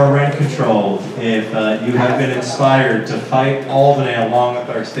 If you are rent controlled, if you have been inspired to fight Albany along with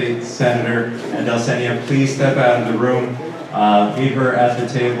our state senator and Delsenia, please step out of the room, meet her at the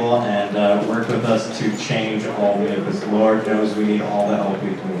table, and work with us to change Albany, because Lord knows we need all the help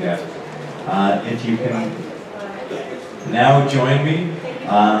we can get. If you can now join me.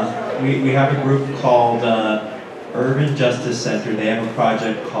 We have a group called Urban Justice Center. They have a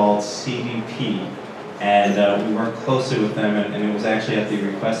project called CDP, And we worked closely with them, and it was actually at the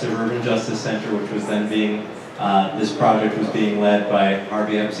request of Urban Justice Center, which was then being, this project was being led by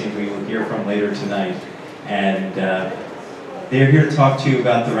Harvey Epstein, who you will hear from later tonight. And they're here to talk to you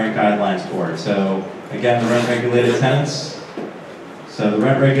about the Rent Guidelines Board. So again, the rent regulated tenants. So the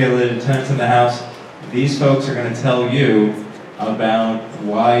rent regulated tenants in the house, these folks are going to tell you about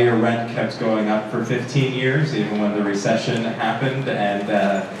why your rent kept going up for 15 years, even when the recession happened and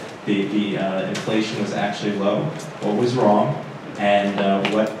the inflation was actually low, what was wrong,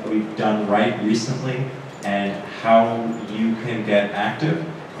 and what we've done right recently, and how you can get active.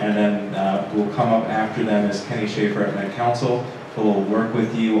 And then we'll come up after them as Kenny Schaefer at Met Council, who will work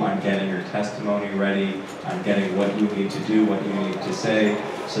with you on getting your testimony ready, on getting what you need to do, what you need to say,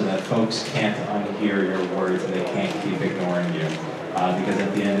 so that folks can't unhear your words and they can't keep ignoring you. Because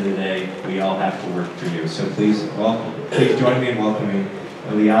at the end of the day, we all have to work for you. So please join me in welcoming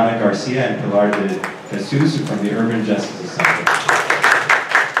Eliana Garcia and Pilar de Jesus from the Urban Justice Center.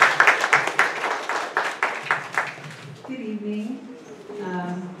 Good evening.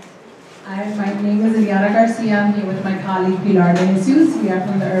 My name is Eliana Garcia. I'm here with my colleague Pilar de Jesus. We are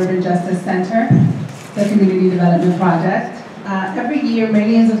from the Urban Justice Center, the Community Development Project. Every year,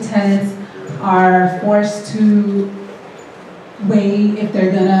 millions of tenants are forced to weigh if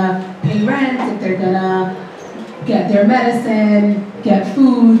they're gonna pay rent, if they're gonna get their medicine, get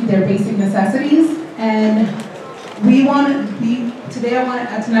food, their basic necessities. And tonight I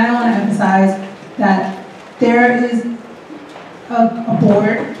want to emphasize that there is a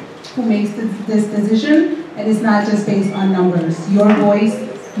board who makes this decision, and it's not just based on numbers. Your voice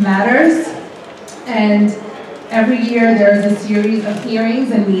matters, and every year there is a series of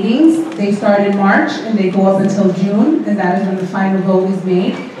hearings and meetings. They start in March and they go up until June, and that is when the final vote is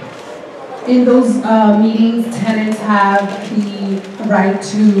made. In those meetings, tenants have the right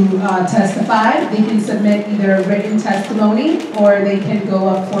to testify. They can submit either written testimony, or they can go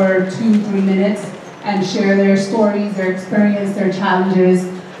up for 2-3 minutes and share their stories, their experience, their challenges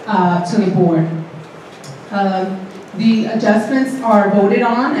to the board. The adjustments are voted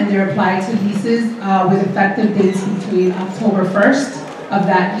on and they're applied to leases with effective dates between October 1st of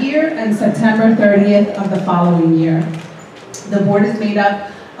that year and September 30th of the following year. The board is made up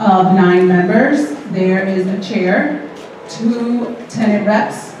of 9 members. There is a chair, 2 tenant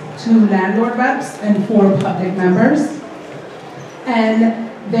reps, 2 landlord reps, and 4 public members. And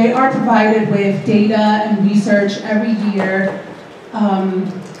they are provided with data and research every year,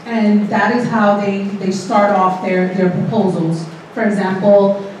 and that is how they start off their proposals. For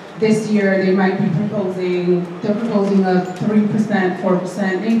example, this year they might be proposing a 3%,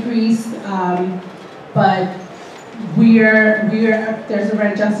 4% increase, but there's a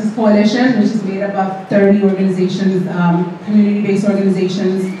Rent Justice Coalition, which is made up of 30 organizations, community-based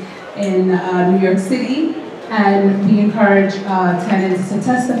organizations in New York City. And we encourage tenants to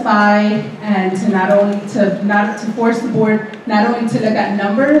testify and to not to force the board not only to look at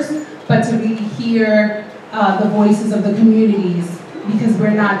numbers, but to really hear the voices of the communities, because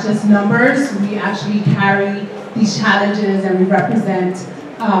we're not just numbers. We actually carry these challenges and we represent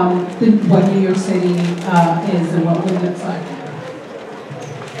what New York City is and what it looks like.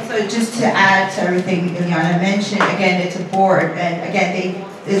 So just to add to everything Eliana mentioned, again, it's a board, and again,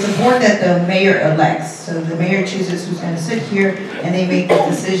 it's a board that the mayor elects. So the mayor chooses who's going to sit here, and they make the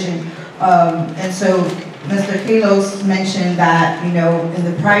decision. And so Mr. Kallos mentioned that, you know, in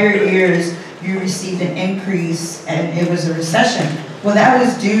the prior years, you received an increase and it was a recession. Well, that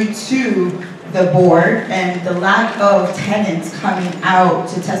was due to the board and the lack of tenants coming out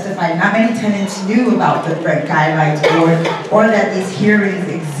to testify. Not many tenants knew about the Rent Guidelines Board or that these hearings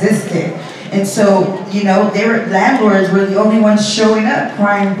existed. And so, you know, landlords were the only ones showing up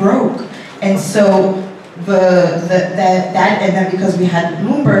crying broke. And so and then because we had the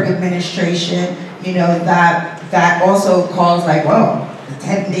Bloomberg administration, you know, that also caused like, well,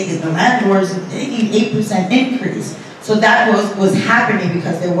 the landlords, they need 8% increase. So that was happening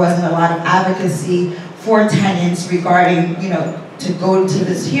because there wasn't a lot of advocacy for tenants regarding, you know, to go to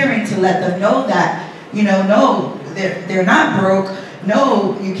this hearing to let them know that, you know, no, they're not broke.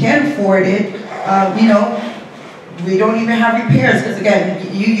 No, you can't afford it. You know, we don't even have repairs because again,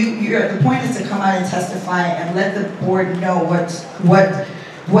 the point is to come out and testify and let the board know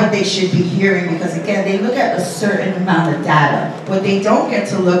what they should be hearing, because again, they look at a certain amount of data. What they don't get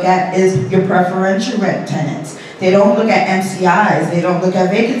to look at is your preferential rent tenants. They don't look at MCIs. They don't look at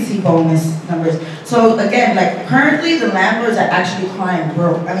vacancy bonus numbers. So again, like currently the landlords are actually crying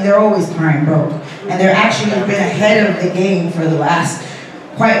broke. I mean, they're always crying broke. And they're actually been ahead of the game for the last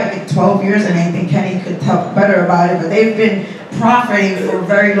quite 12 years, and I think Kenny could talk better about it, but they've been profiting for a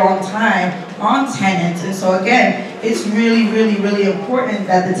very long time on tenants. And so again, it's really, really, really important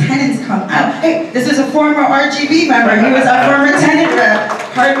that the tenants come out. Hey, this is a former RGB member. He was our former tenant rep.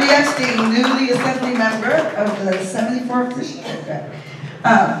 Harvey Epstein, newly assembly member of the 74th district.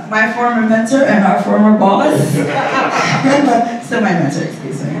 My former mentor and our former boss. Still my mentor,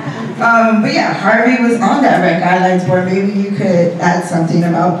 excuse me. But yeah, Harvey was on that rent guidelines board. Maybe you could add something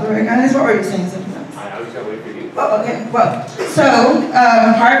about the rent guidelines board, or are you saying something else? I was going to wait for you. Oh, okay. Well, so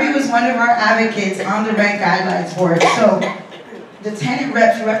Harvey was one of our advocates on the rent guidelines board. So the tenant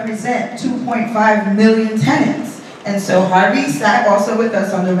reps represent 2.5 million tenants. And so Harvey sat also with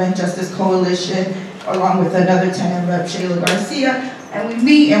us on the Rent Justice Coalition, along with another tenant rep, Shayla Garcia. And we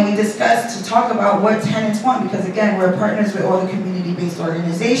meet and we discuss to talk about what tenants want, because again, we're partners with all the community-based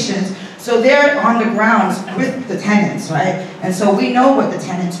organizations. So they're on the grounds with the tenants, right? And so we know what the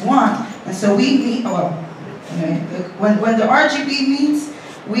tenants want. And so we meet, when the RGB meets,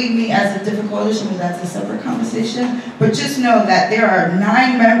 we meet as a different coalition, but that's a separate conversation. But just know that there are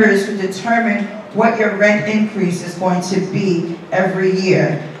 9 members who determine what your rent increase is going to be every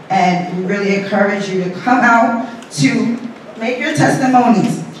year. And we really encourage you to come out to make your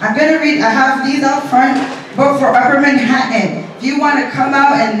testimonies. I'm gonna read, I have these out front, but for Upper Manhattan, if you wanna come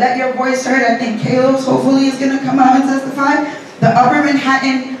out and let your voice heard, I think Kallos hopefully is gonna come out and testify. The Upper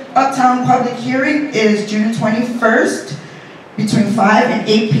Manhattan Uptown public hearing is June 21st, between 5 and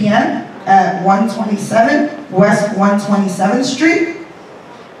 8 p.m. at 127 West 127th Street.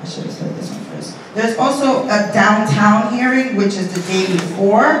 I should have said this one first. There's also a downtown hearing, which is the day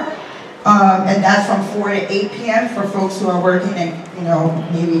before. And that's from 4 to 8 p.m. for folks who are working and,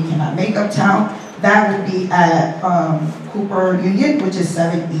 maybe cannot make uptown. That would be at Cooper Union, which is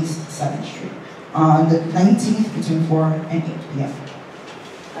 7 East 7th Street, on the 19th between 4 and 8 p.m.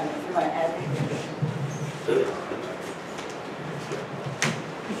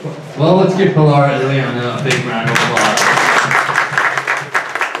 Well, let's give Pilar and Ileana a big round of applause.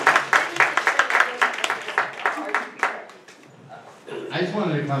 I just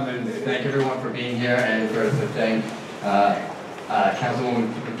wanted to come and thank everyone for being here, and to thank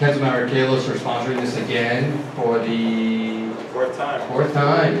Councilmember Kallos for sponsoring this again for the Fourth time. Fourth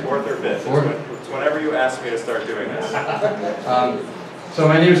time. Fourth or fifth. It's whenever you ask me to start doing this. So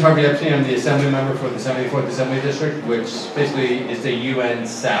my name is Harvey Epstein. I'm the assembly member for the 74th Assembly District, which basically is the UN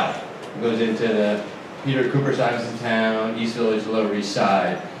South. It goes into the Peter Cooper side of the town, East Village, Lower East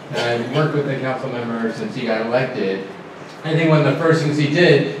Side. And I've worked with the council member since he got elected. I think one of the first things he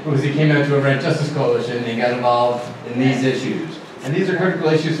did was he came out to a Rent Justice Coalition and got involved in these issues. And these are critical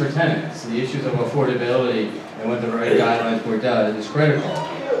issues for tenants. The issues of affordability and what the Rent Guidelines Board does is critical.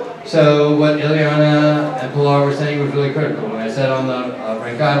 So what Ileana and Pilar were saying was really critical. When I said on the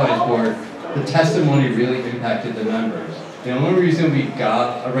Rent Guidelines Board, the testimony really impacted the members. The only reason we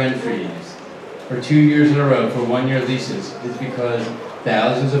got a rent freeze for 2 years in a row for 1-year leases is because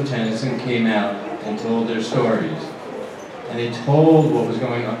thousands of tenants came out and told their stories. And they told what was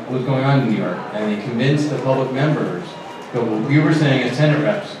going on in New York, and they convinced the public members that what we were saying as tenant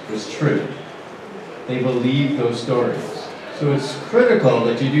reps was true. They believed those stories. So it's critical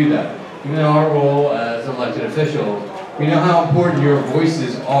that you do that. Even in our role as elected officials, we know how important your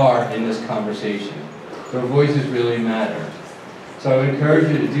voices are in this conversation. Your voices really matter. So I would encourage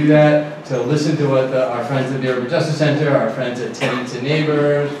you to do that, to listen to what our friends at the Urban Justice Center, our friends at Tenants and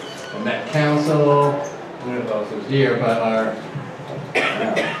Neighbors, the Met Council, I don't know if else was here, but our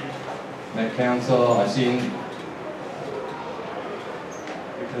Met Council, I've seen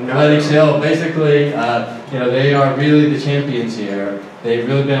Athletics Hill, basically, they are really the champions here. They've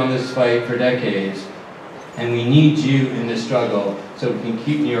really been on this fight for decades, and we need you in this struggle so we can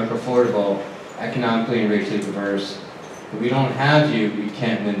keep New York affordable, economically and racially diverse. If we don't have you, we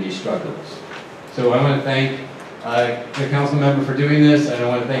can't win these struggles. So I want to thank the council member for doing this, and I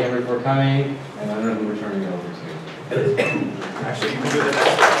want to thank everyone for coming, and I don't know who we're turning it over to. Actually, you can do the next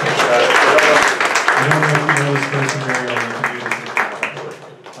one. I don't know if you know this person very well.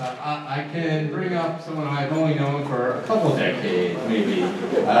 I can bring up someone I've only known for a couple decades, maybe.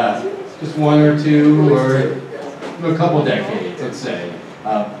 Just 1 or 2, or a couple decades, let's say.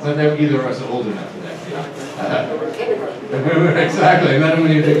 But either of us are old enough for that. Exactly, I met him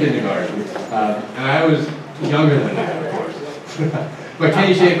when he was in kindergarten. And I was younger than that, of course. But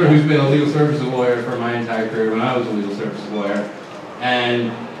Kenny Schaefer, who's been a legal services lawyer for my entire career when I was a legal services lawyer,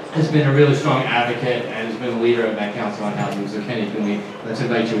 and has been a really strong advocate and has been a leader of Met Council on Housing. So Kenny, let's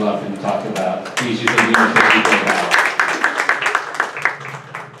invite you up and talk about the issues that we want to people about.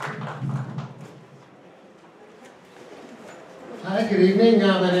 Hi, good evening.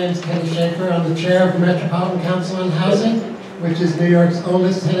 My name is Kenny Schaefer. I'm the chair of the Metropolitan Council on Housing. which is New York's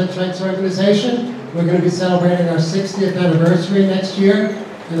oldest tenant rights organization. We're going to be celebrating our 60th anniversary next year,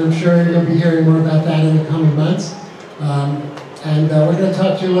 and I'm sure you'll be hearing more about that in the coming months. We're going to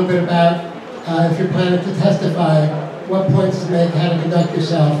talk to you a little bit about, if you're planning to testify, what points to make, how to conduct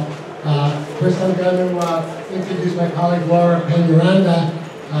yourself. First I'm going to introduce my colleague Laura Peñaranda,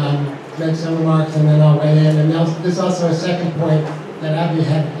 make some remarks, and then I'll weigh in. And there's also a second point that Abby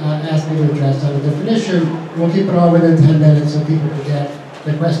had asked me to address on a different issue. We'll keep it all within 10 minutes so people can get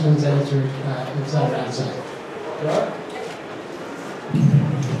the questions answered inside or outside.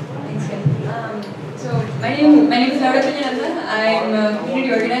 Thanks, Ken. So my name is Laura Peñaranda. I'm a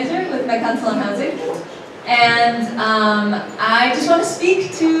community organizer with my Council on Housing. And I just want to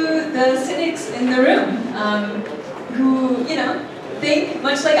speak to the cynics in the room who, think,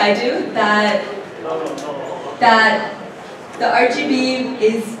 much like I do, that the RGB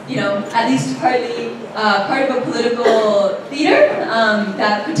is, at least partly part of a political theater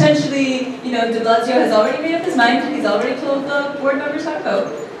that potentially, de Blasio has already made up his mind. He's already told the board members how to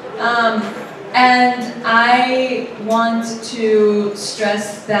vote. And I want to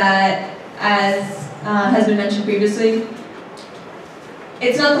stress that, as has been mentioned previously,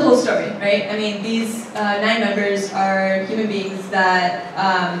 it's not the whole story, right? I mean, these 9 members are human beings that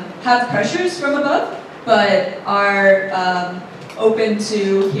have pressures from above, but are open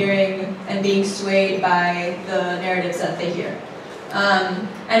to hearing and being swayed by the narratives that they hear. And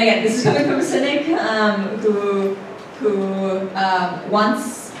again, this is coming from a cynic who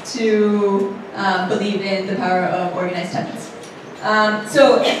wants to believe in the power of organized tenants.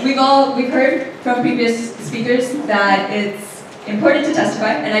 So we've heard from previous speakers that it's important to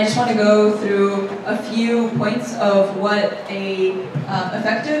testify, and I just want to go through a few points of what a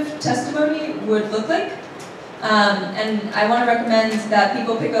effective testimony would look like. And I want to recommend that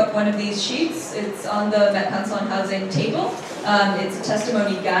people pick up one of these sheets. It's on the Met Council on Housing table. It's a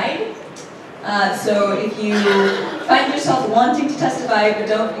testimony guide. So if you find yourself wanting to testify but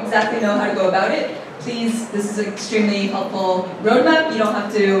don't exactly know how to go about it, please, this is an extremely helpful roadmap. You don't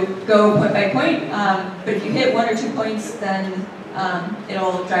have to go point by point, but if you hit 1 or 2 points, then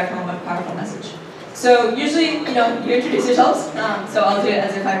it'll drive home a powerful message. So usually, you introduce yourselves, so I'll do it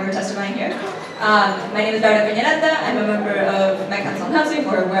as if I were testifying here. My name is Laura Peñaranda. I'm a member of Met Council on Housing,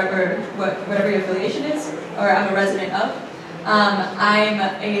 or whatever your affiliation is, or I'm a resident of. I'm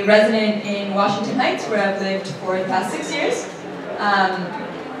a resident in Washington Heights, where I've lived for the past 6 years.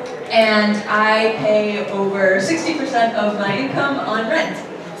 And I pay over 60% of my income on rent.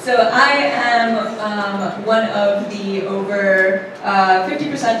 So I am one of the over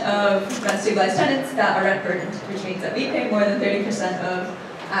 50% of rent-stabilized tenants that are rent-burdened, which means that we pay more than 30% of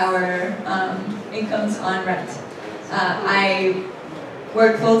our incomes on rent. I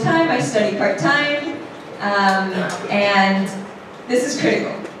work full-time, I study part-time, and this is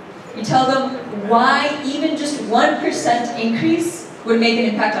critical. You tell them why even just 1% increase would make an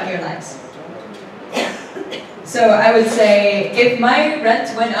impact on your lives. So I would say, if my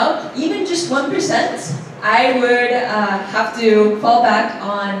rent went up, even just 1%, I would have to fall back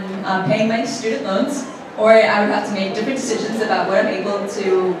on paying my student loans, or I would have to make different decisions about what I'm able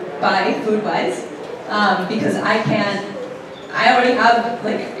to buy food-wise, because I already have,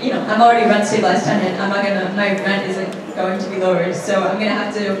 I'm already a rent-stabilized tenant. My rent isn't going to be lowered, so I'm gonna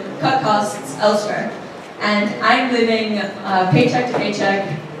have to cut costs elsewhere. And I'm living paycheck to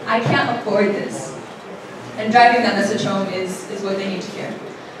paycheck. I can't afford this. And driving that message home is what they need to hear.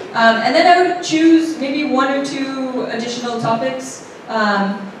 And then I would choose maybe 1 or 2 additional topics.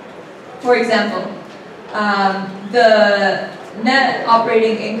 For example, the net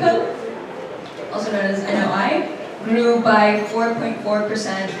operating income, also known as NOI, grew by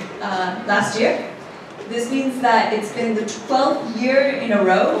 4.4% last year. This means that it's been the 12th year in a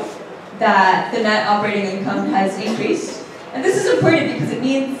row that the net operating income has increased. And this is important because it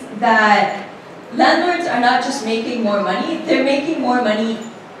means that landlords are not just making more money, they're making more money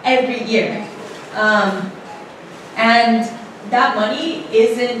every year. And that money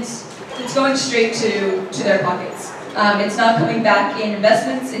it's going straight to their pockets. It's not coming back in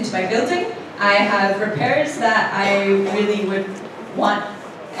investments into my building. I have repairs that I really would want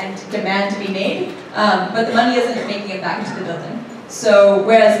and demand to be made, but the money isn't making it back into the building. So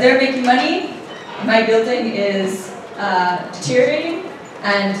whereas they're making money, my building is deteriorating,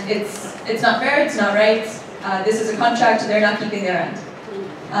 and it's not fair, it's not right. This is a contract, they're not keeping their end.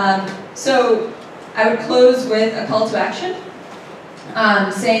 So I would close with a call to action,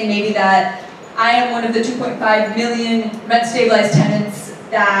 saying maybe that I am one of the 2.5 million rent-stabilized tenants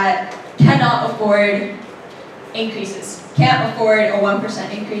that cannot afford increases. Can't afford a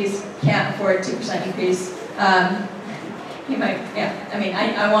 1% increase, can't afford a 2% increase. he might, yeah, I mean,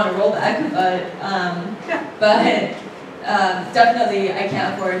 I want to roll back, but definitely I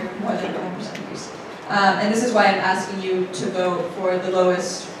can't afford more than a 1% increase. And this is why I'm asking you to vote for the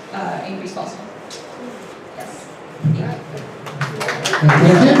lowest increase possible. Yes. Thank you.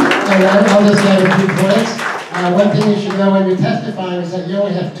 And I'll just add a few points. One thing you should know when you're testifying is that you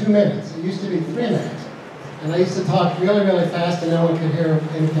only have 2 minutes. It used to be 3 minutes. And I used to talk really, really fast and no one could hear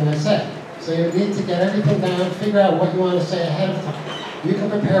anything I said. So you need to get everything down, figure out what you want to say ahead of time. You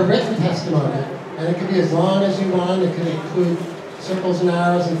can prepare written testimony, and it can be as long as you want. It can include circles and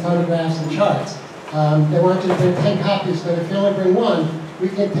arrows and photographs and charts. They want you to bring 10 copies, but if you only bring 1, we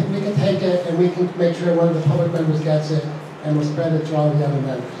can take it and we can make sure one of the public members gets it, and we'll spread it to all the other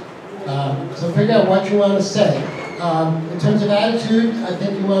members. So figure out what you want to say. In terms of attitude, I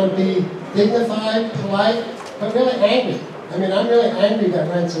think you want to be dignified, polite, but really angry. I mean, I'm really angry that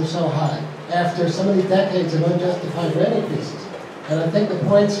rents are so high after so many decades of unjustified rent increases. And I think the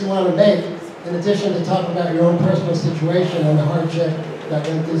points you want to make, in addition to talk about your own personal situation and the hardship that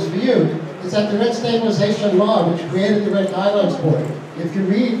rent is for you, is that the rent stabilization law, which created the Rent Guidelines Board, if you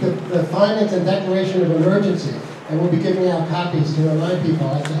read the findings and declaration of emergency, and we'll be giving out copies to remind people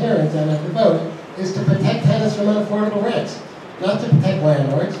at the hearings and at the vote, is to protect tenants from unaffordable rents, not to protect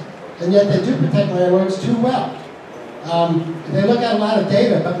landlords. And yet they do protect landlords too well. They look at a lot of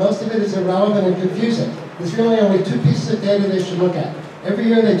data, but most of it is irrelevant and confusing. There's really only 2 pieces of data they should look at. Every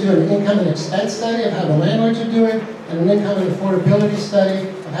year they do an income and expense study of how the landlords are doing, and an income and affordability study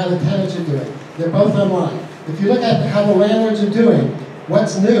of how the tenants are doing. They're both online. If you look at how the landlords are doing,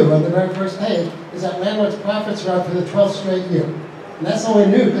 what's new on the very first page is that landlords' profits are up for the 12th straight year. And that's only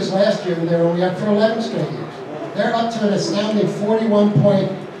new because last year they were only up for 11 straight years. They're up to an astounding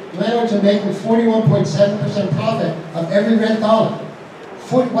landlords are making 41.7% profit of every rent dollar.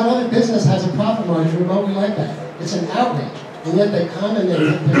 What other business has a profit margin remotely like that? It's an outrage. And yet they come and they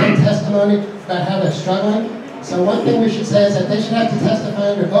present testimony about how they're struggling. So one thing we should say is that they should have to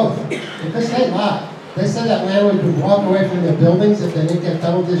testify under oath, because they lied. They said that landlords would walk away from their buildings if they didn't get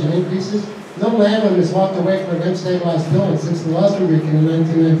double-digit increases. No landlord has walked away from a rent-stabilized building since the laws were weakened in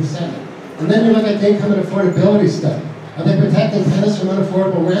 1997. And then you look at the income and affordability study. Are they protecting tenants from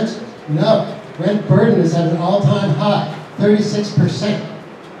unaffordable rents? No. Rent burden is at an all-time high, 36%.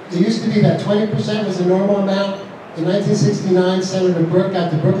 It used to be that 20% was the normal amount. In 1969, Senator Brooke got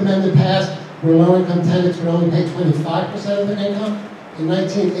the Brooke Amendment passed, where low-income tenants would only pay 25% of their income. In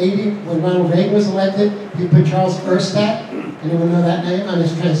 1980, when Ronald Reagan was elected, he put Charles Erstat, anyone know that name, on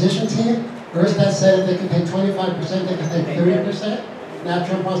his transition team. Erstat said if they could pay 25%, they could pay 30%. Now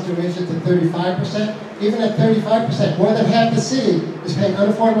Trump wants to raise it to 35%. Even at 35%, more than half the city is paying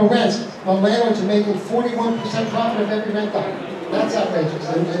unaffordable rents, while landlords are making 41% profit of every rent dollar. That's outrageous,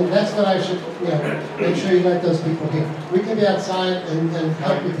 and that's what I should, make sure you let those people hear. We can be outside and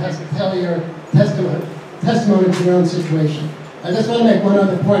help you tell your testimony to your own situation. I just want to make one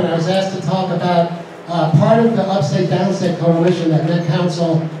other point. I was asked to talk about part of the Upstate Downstate Coalition that Met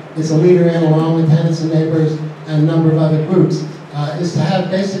Council is a leader in, along with tenants and neighbors and a number of other groups, is to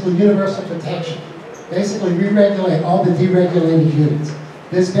have basically universal protection. Basically re-regulate all the deregulated units.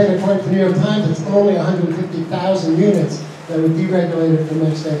 There's been, according to the New York Times, it's only 150,000 units that were deregulated from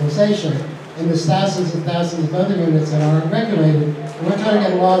rent stabilization, and there's thousands and thousands of other units that aren't regulated. And we're trying to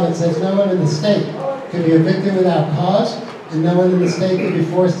get a law that says no one in the state can be evicted without cause, and no one in the state can be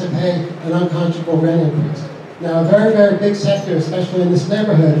forced to pay an unconscionable rent increase. Now, a very, very big sector, especially in this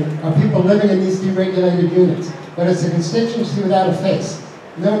neighborhood, are people living in these deregulated units. But it's a constituency without a face.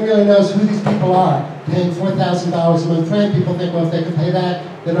 No one really knows who these people are, paying $4,000 a month rent. People think, well, if they can pay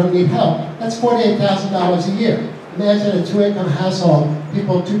that, they don't need help. That's $48,000 a year. Imagine a 2-income household,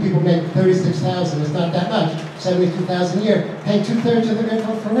 two people make $36,000. It's not that much, $72,000 a year, paying 2/3 of their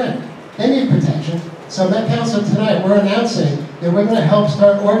income for rent. They need protection. So Met Council tonight, we're announcing that we're going to help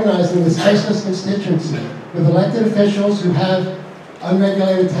start organizing this faceless constituency with elected officials who have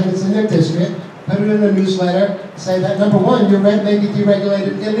unregulated tenants in their district, put it in a newsletter, say that number one, your rent may be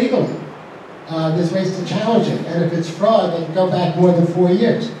deregulated illegally. There's ways to challenge it, and if it's fraud, they can go back more than 4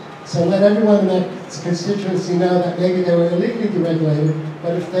 years. So let everyone in that constituency know that maybe they were illegally deregulated,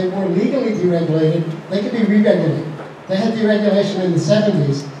 but if they were legally deregulated, they could be re-regulated. They had deregulation in the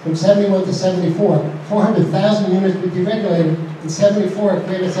 70s, from 71 to 74. 400,000 units were deregulated. In 74, it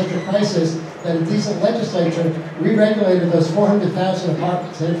created such a crisis that a decent legislature re-regulated those 400,000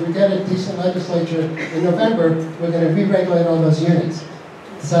 apartments. And if we get a decent legislature in November, we're going to re-regulate all those units.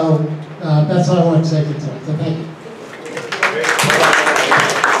 So that's all I want to say for tonight. So thank you.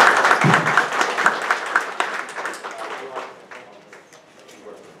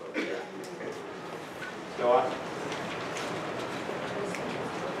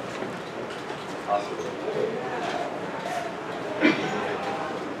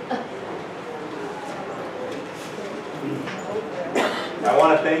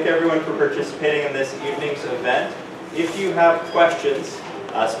 to thank everyone for participating in this evening's event. If you have questions,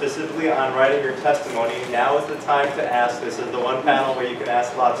 specifically on writing your testimony, now is the time to ask. This is the one panel where you can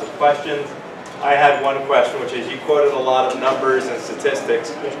ask lots of questions. I had one question, which is you quoted a lot of numbers and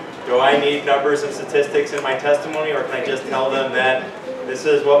statistics. Do I need numbers and statistics in my testimony, or can I just tell them that this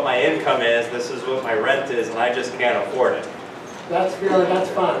is what my income is, this is what my rent is, and I just can't afford it? That's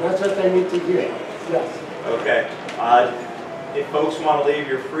fine. That's what they need to hear. Yes. Okay. If folks want to leave,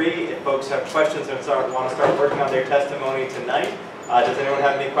 you're free. If folks have questions and want to start working on their testimony tonight, does anyone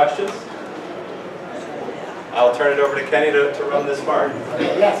have any questions? I'll turn it over to Kenny to run this part.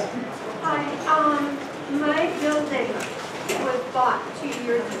 Yes. Hi, my building was bought 2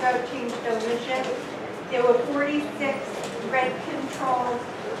 years ago, changed ownership. There were 46 rent-controlled,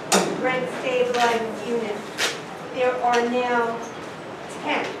 rent-stabilized units. There are now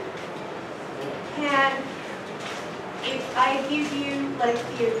 10. And if I give you like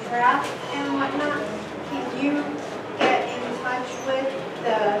the address and whatnot, can you get in touch with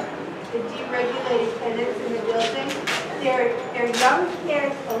the deregulated tenants in the building? They're young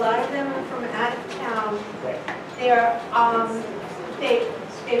kids, a lot of them are from out of town.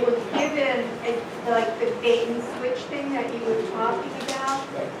 They were given like the bait and switch thing that you were talking about,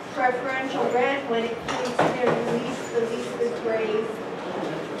 preferential rent. When it came to their lease, the lease was raised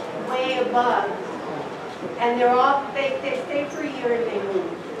way above. And they're all, they stay for a year and they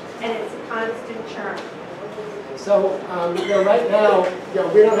move. And it's a constant churn. So, right now,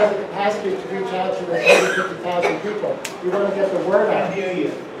 we don't have the capacity to reach out to the 150,000 people. We want to get the word out.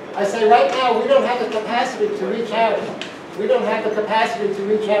 I say right now, we don't have the capacity to reach out. We don't have the capacity to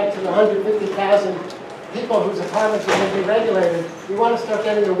reach out to the 150,000 people whose apartments are going to be regulated. We want to start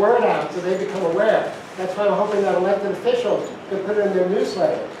getting the word out so they become aware. That's why I'm hoping that elected officials can put it in their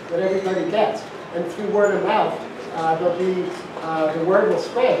newsletter that everybody gets. And through word of mouth, the word will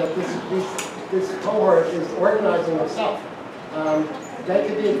spread that this cohort is organizing itself. They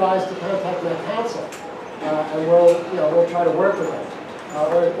could be advised to contact their council, and we'll try to work with them,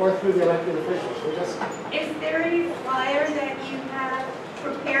 or through the elected officials. Is there any flyer that you have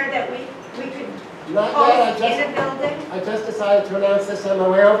prepared that we could Not post yet. in a building? I just decided to announce this on my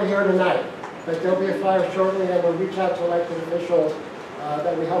way over here tonight, but there'll be a flyer shortly, and we'll reach out to elected officials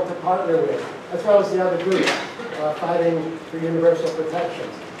that we hope to partner with, as well as the other groups fighting for universal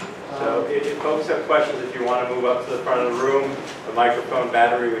protections. So if folks have questions, if you want to move up to the front of the room, the microphone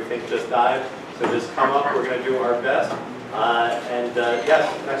battery we think just died. So just come up, we're going to do our best.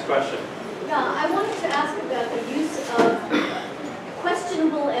 Yes, next question. Yeah, I wanted to ask about the use of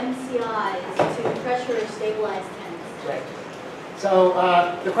questionable MCIs to pressure or stabilize tenants. Right. So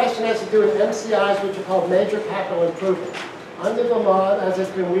the question has to do with MCIs, which are called major capital improvements. Under the law, as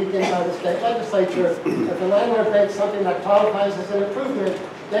it's been weakened by the state legislature, if the landlord makes something that qualifies as an improvement,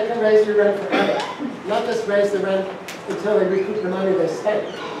 they can raise your rent forever. Not just raise the rent until they recoup the money they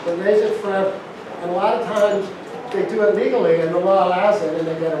spent, but raise it forever. And a lot of times they do it legally and the law allows it and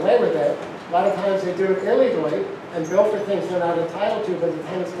they get away with it. A lot of times they do it illegally and bill for things they're not entitled to, but the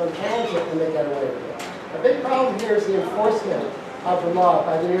tenants don't challenge it and they get away with it. A big problem here is the enforcement of the law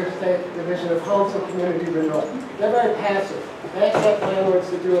by the New York State Division of Homes and Community Renewal. They're very passive. They expect landlords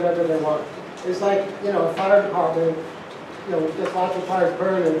to do whatever they want. It's like, a fire department, just watching fires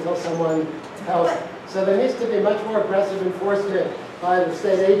burn until someone tells them. So there needs to be much more aggressive enforcement by the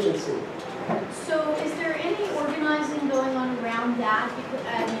state agency. So is there any organizing going on around that? Because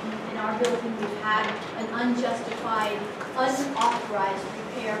in our building we've had an unjustified, unauthorized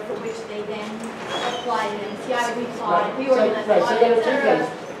repair for which they then applied an MCI. We fought, we organized a lot, etc.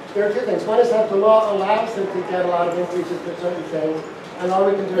 There are two things. One is that the law allows them to get a lot of increases for certain things, and all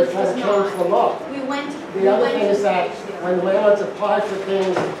we can do is try to change the law. The other thing is that when landlords apply for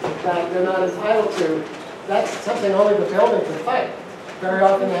things that they're not entitled to, that's something only the building can fight. Very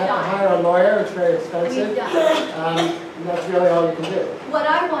often they have to hire a lawyer, it's very expensive, and that's really all you can do. What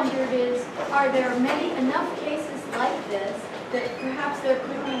I wondered is, are there enough cases like this that perhaps there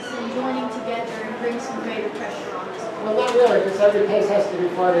could be some joining together and bring some greater pressure on us? Well, not really, because every case has to be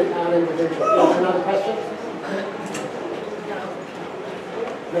fought out individually. Yes, another question?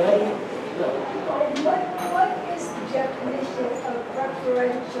 No? No. What is the definition of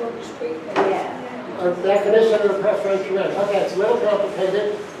preferential treatment? Definition of preferential rent. Okay, it's a little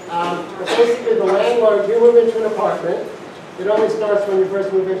complicated. But basically, the landlord, you move into an apartment. It only starts when you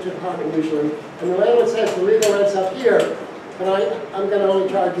first move into an apartment, usually. And the landlord says, the legal rent's up here, but I'm going to only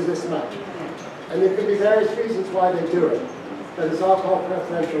charge you this much. And there could be various reasons why they do it. But it's all called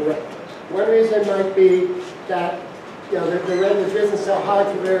preferential rent. One reason might be that the rent has risen so high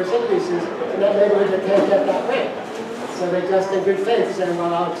for various increases, in that neighborhood they can't get that rent. So they just in good faith say,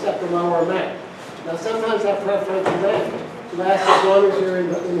 well, I'll accept a lower amount. Now sometimes that preferential rent lasts as long as you're in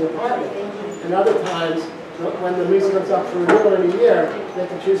the apartment. And other times, when the lease comes up for renewal in a year, they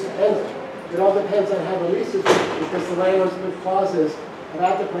can choose to end it. It all depends on how the lease is written, because the landlords put clauses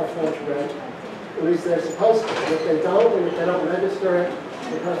about the preferential rent, at least they're supposed to. If they don't, and if they don't register it,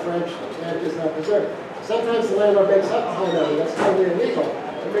 the preferential rent is not preserved. Sometimes the landlord makes up a high number, that's totally illegal.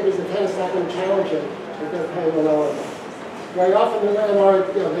 It means the tenant's not going to challenge it if they're paying the lower amount. Very often the landlord,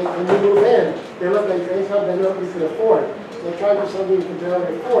 when you move in, they look at your income, they know what you can afford. They try to do something you can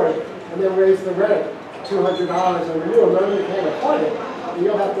barely afford, and then raise the rent $200 on renewal. None of you can't afford it, and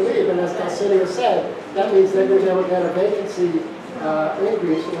you'll have to leave. And as Calcini has said, that means they're going to be able to get a vacancy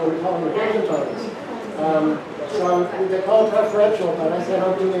increase, we call them a eviction bonus. So they call it preferential, but I said,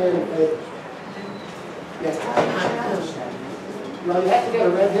 don't do me any favors. Yes. Well, you have to get a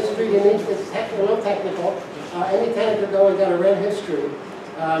rent history. You need, it's a little technical. Any tenant could go and get a rent history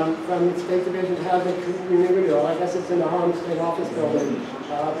from the State Division of Housing Community. I guess it's in the Harlem State Office Building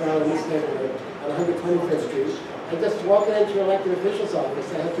up around in this neighborhood on 125th Street. And just walk into your elected official's office.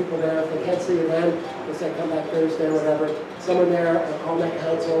 They have people there. If they can't see you then, they say come back Thursday or whatever. Someone there, call that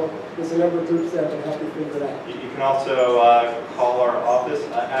council. There's a number of groups there that can help you figure it out. You can also call our office.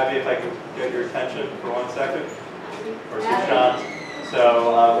 Abby, if I could get your attention for 1 second. Or Sushant.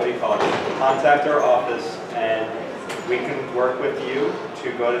 So what do you call it? Contact our office and we can work with you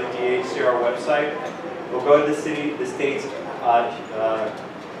to go to the DHCR website. We'll go to the state's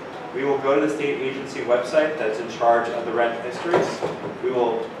we will go to the state agency website that's in charge of the rent histories. We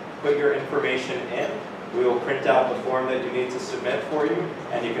will put your information in. We will print out the form that you need to submit for you,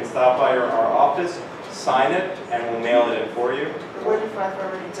 and you can stop by our office, sign it, and we'll mail it in for you. What if I've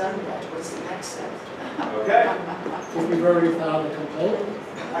already done that? What's the next step? Okay. If you've already filed a complaint?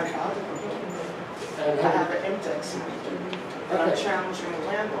 I filed a complaint. And I have an index, but I'm challenging the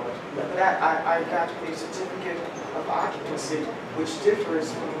landlord. But I got the certificate of occupancy, which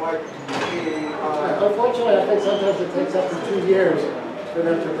differs from what the... Unfortunately, I think sometimes it takes up to 2 years for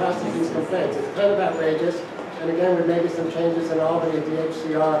them to process these complaints. It's kind of outrageous. And again, with maybe some changes in Albany,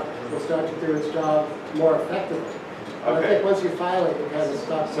 DHCR will start to do its job more effectively. But I think once you file it, it kind of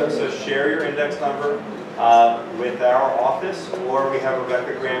stops. So share your index number with our office, or we have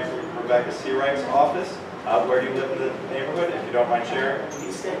Rebecca Graham from Rebecca Seawright's office. Where do you live in the neighborhood, if you don't mind sharing?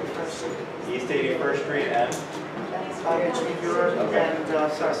 East 81st Street. East 81st Street and? Between Europe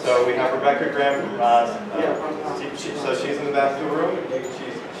and So we have Rebecca Graham from, so she's in the back of the room.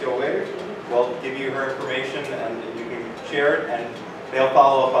 She'll wait. We'll give you her information and you can share it, and they'll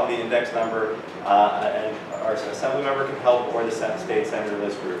follow up on the index number, and our assembly member can help, or the state senator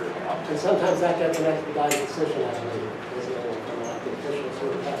Liz Gruber can help. And sometimes that gets an expedited decision, I believe, from elected officials who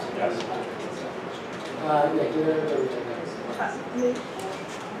are passing down the budget.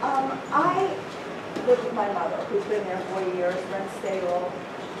 I live with my mother, who's been there 40 years, rent stable.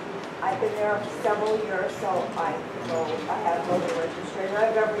 I've been there several years, so I have voter registration, I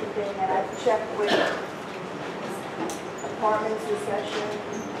have everything, and I've checked with apartment succession,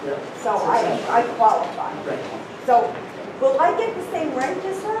 so I qualify. So, will I get the same rent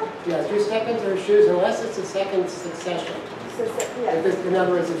as her? Yes, you step into her shoes unless it's a second succession. In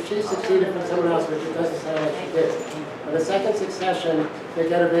other words, if she succeeded from someone else, which it doesn't sound like she did, on the second succession, they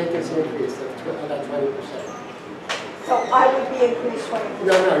get a vacancy increase of about 20%. So I would be increased 20%?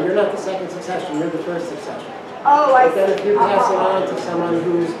 No, you're not the second succession, you're the first succession. Oh, I see. But then if you pass it on to someone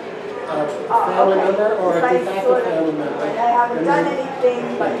who's a family member or a de facto family member. I haven't done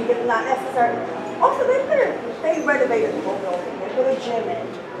anything, but it's not necessary. Also, they renovated the whole building. They put a gym in,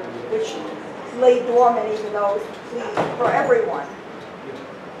 which lay dormant, even though it was for everyone.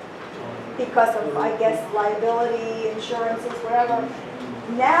 Because of, I guess, liability, insurances, whatever.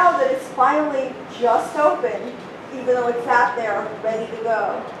 Now that it's finally just open, even though it's out there ready to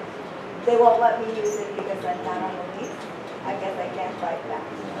go, they won't let me use it because I'm not on the lease. I guess I can't fight that.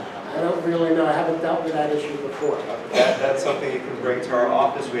 I don't really know. I haven't dealt with that issue before. That's something you can bring to our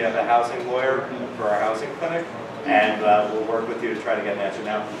office. We have a housing lawyer for our housing clinic, and we'll work with you to try to get an answer.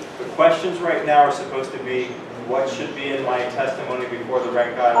 Now, the questions right now are supposed to be what should be in my testimony before the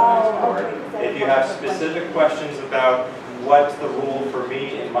rent guidelines board. If you have specific questions about what's the rule for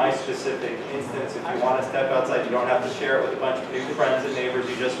me in my specific instance, if you want to step outside, you don't have to share it with a bunch of new friends and neighbors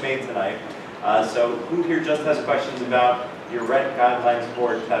you just made tonight. So who here just has questions about your rent guidelines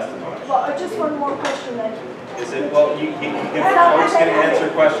board testimony? Well, just one more question then. Is it, well, folks can answer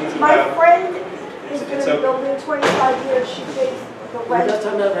questions about... My friend is going to be building 25 years. She pays the rent. We're just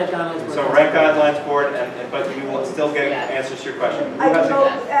talking about rent guidelines board. So rent guidelines board, but you will still get answers to your question. I can go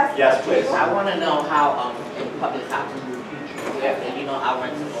ask Yes, please. I want to know how in public housing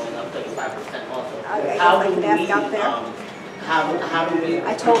I guess How I do can we, ask out there. how do we?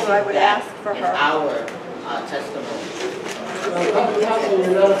 I told her I would that ask for in her. our testimony. Well, public housing,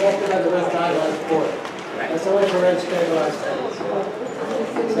 you're not affected by the rent guidelines board. That's only for rent stabilized tenants.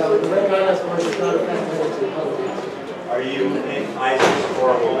 So the rent guidelines board is not affected by public housing. Are you in Isaac's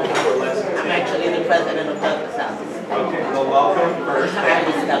or home for less than? I'm actually the president of Douglas Housing. Okay, well, welcome first. Hi,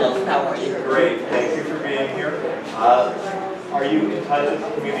 Ms. Kallos, how are you? Great, thank you for being here. Are you in touch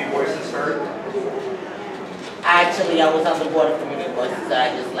with Community Voices Heard? Actually, I was on the board of Community Voices, so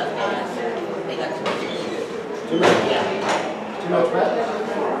I just left there. They got too much issues. Too much? Yeah. Too much what?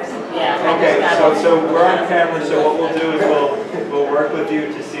 Yeah. I Okay, just got so we're on camera, so what we'll do is we'll work with you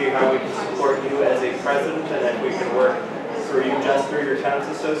to see how we can support you as a president, and then we can work through you just through your tenants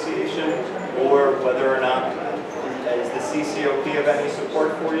association, or whether or not is the CCOP of any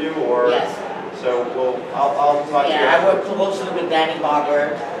support for you, or? Yes. So I'll talk to you. Yeah, I work closely with Danny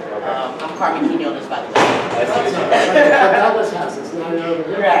Barber. I'm Carmen Quinones, by the way. Douglas House, it's not over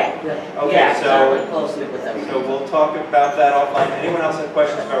here. Right. Yeah. Okay, Yeah, so I work closely with them. So we'll talk about that offline. Anyone else have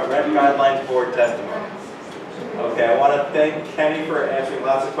questions about rent guidelines board testimony? Okay, I want to thank Kenny for answering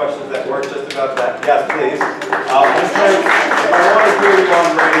lots of questions that weren't just about that. Yes, please. If I want to hear you on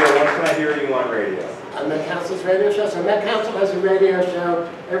radio, when can I hear you on radio? On Met Council's radio show. So Met Council has a radio show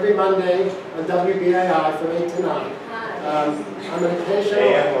every Monday on WBAI from 8 to 9. I'm an occasional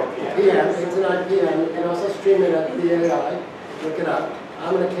AM or PM? PM, 8 to 9 PM. You can also stream it at BAI. Look it up.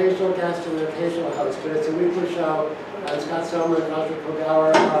 I'm an occasional guest and an occasional host, but it's a weekly show. Scott Selman and Patrick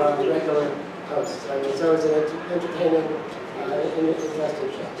Kogauer are regular hosts. So it's an entertaining,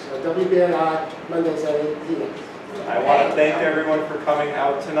 interesting show. So WBAI, Mondays at 8 p.m. I want to thank everyone for coming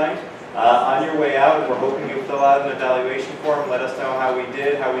out tonight. On your way out, we're hoping you'll fill out an evaluation form. Let us know how we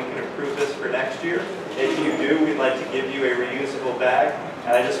did, how we can improve this for next year. If you do, we'd like to give you a reusable bag.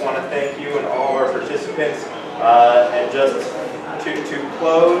 And I just want to thank you and all of our participants. And just to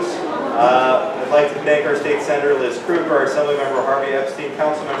close, I'd like to thank our State Senator Liz Kruger, our Assemblymember Harvey Epstein,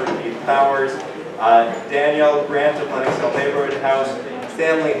 Councilmember Keith Powers, Danielle Grant of Lennox Hill Neighborhood House,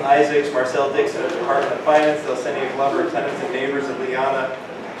 Stanley Isaacs, Marcel Dixon of the Department of Finance, Elsenia Glover, tenants and neighbors of Liana,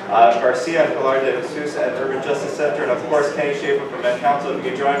 Garcia and Pilar de Jesus at Urban Justice Center, and of course Kenny Schaefer from Met Council. If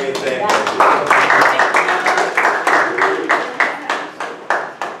you could join me in saying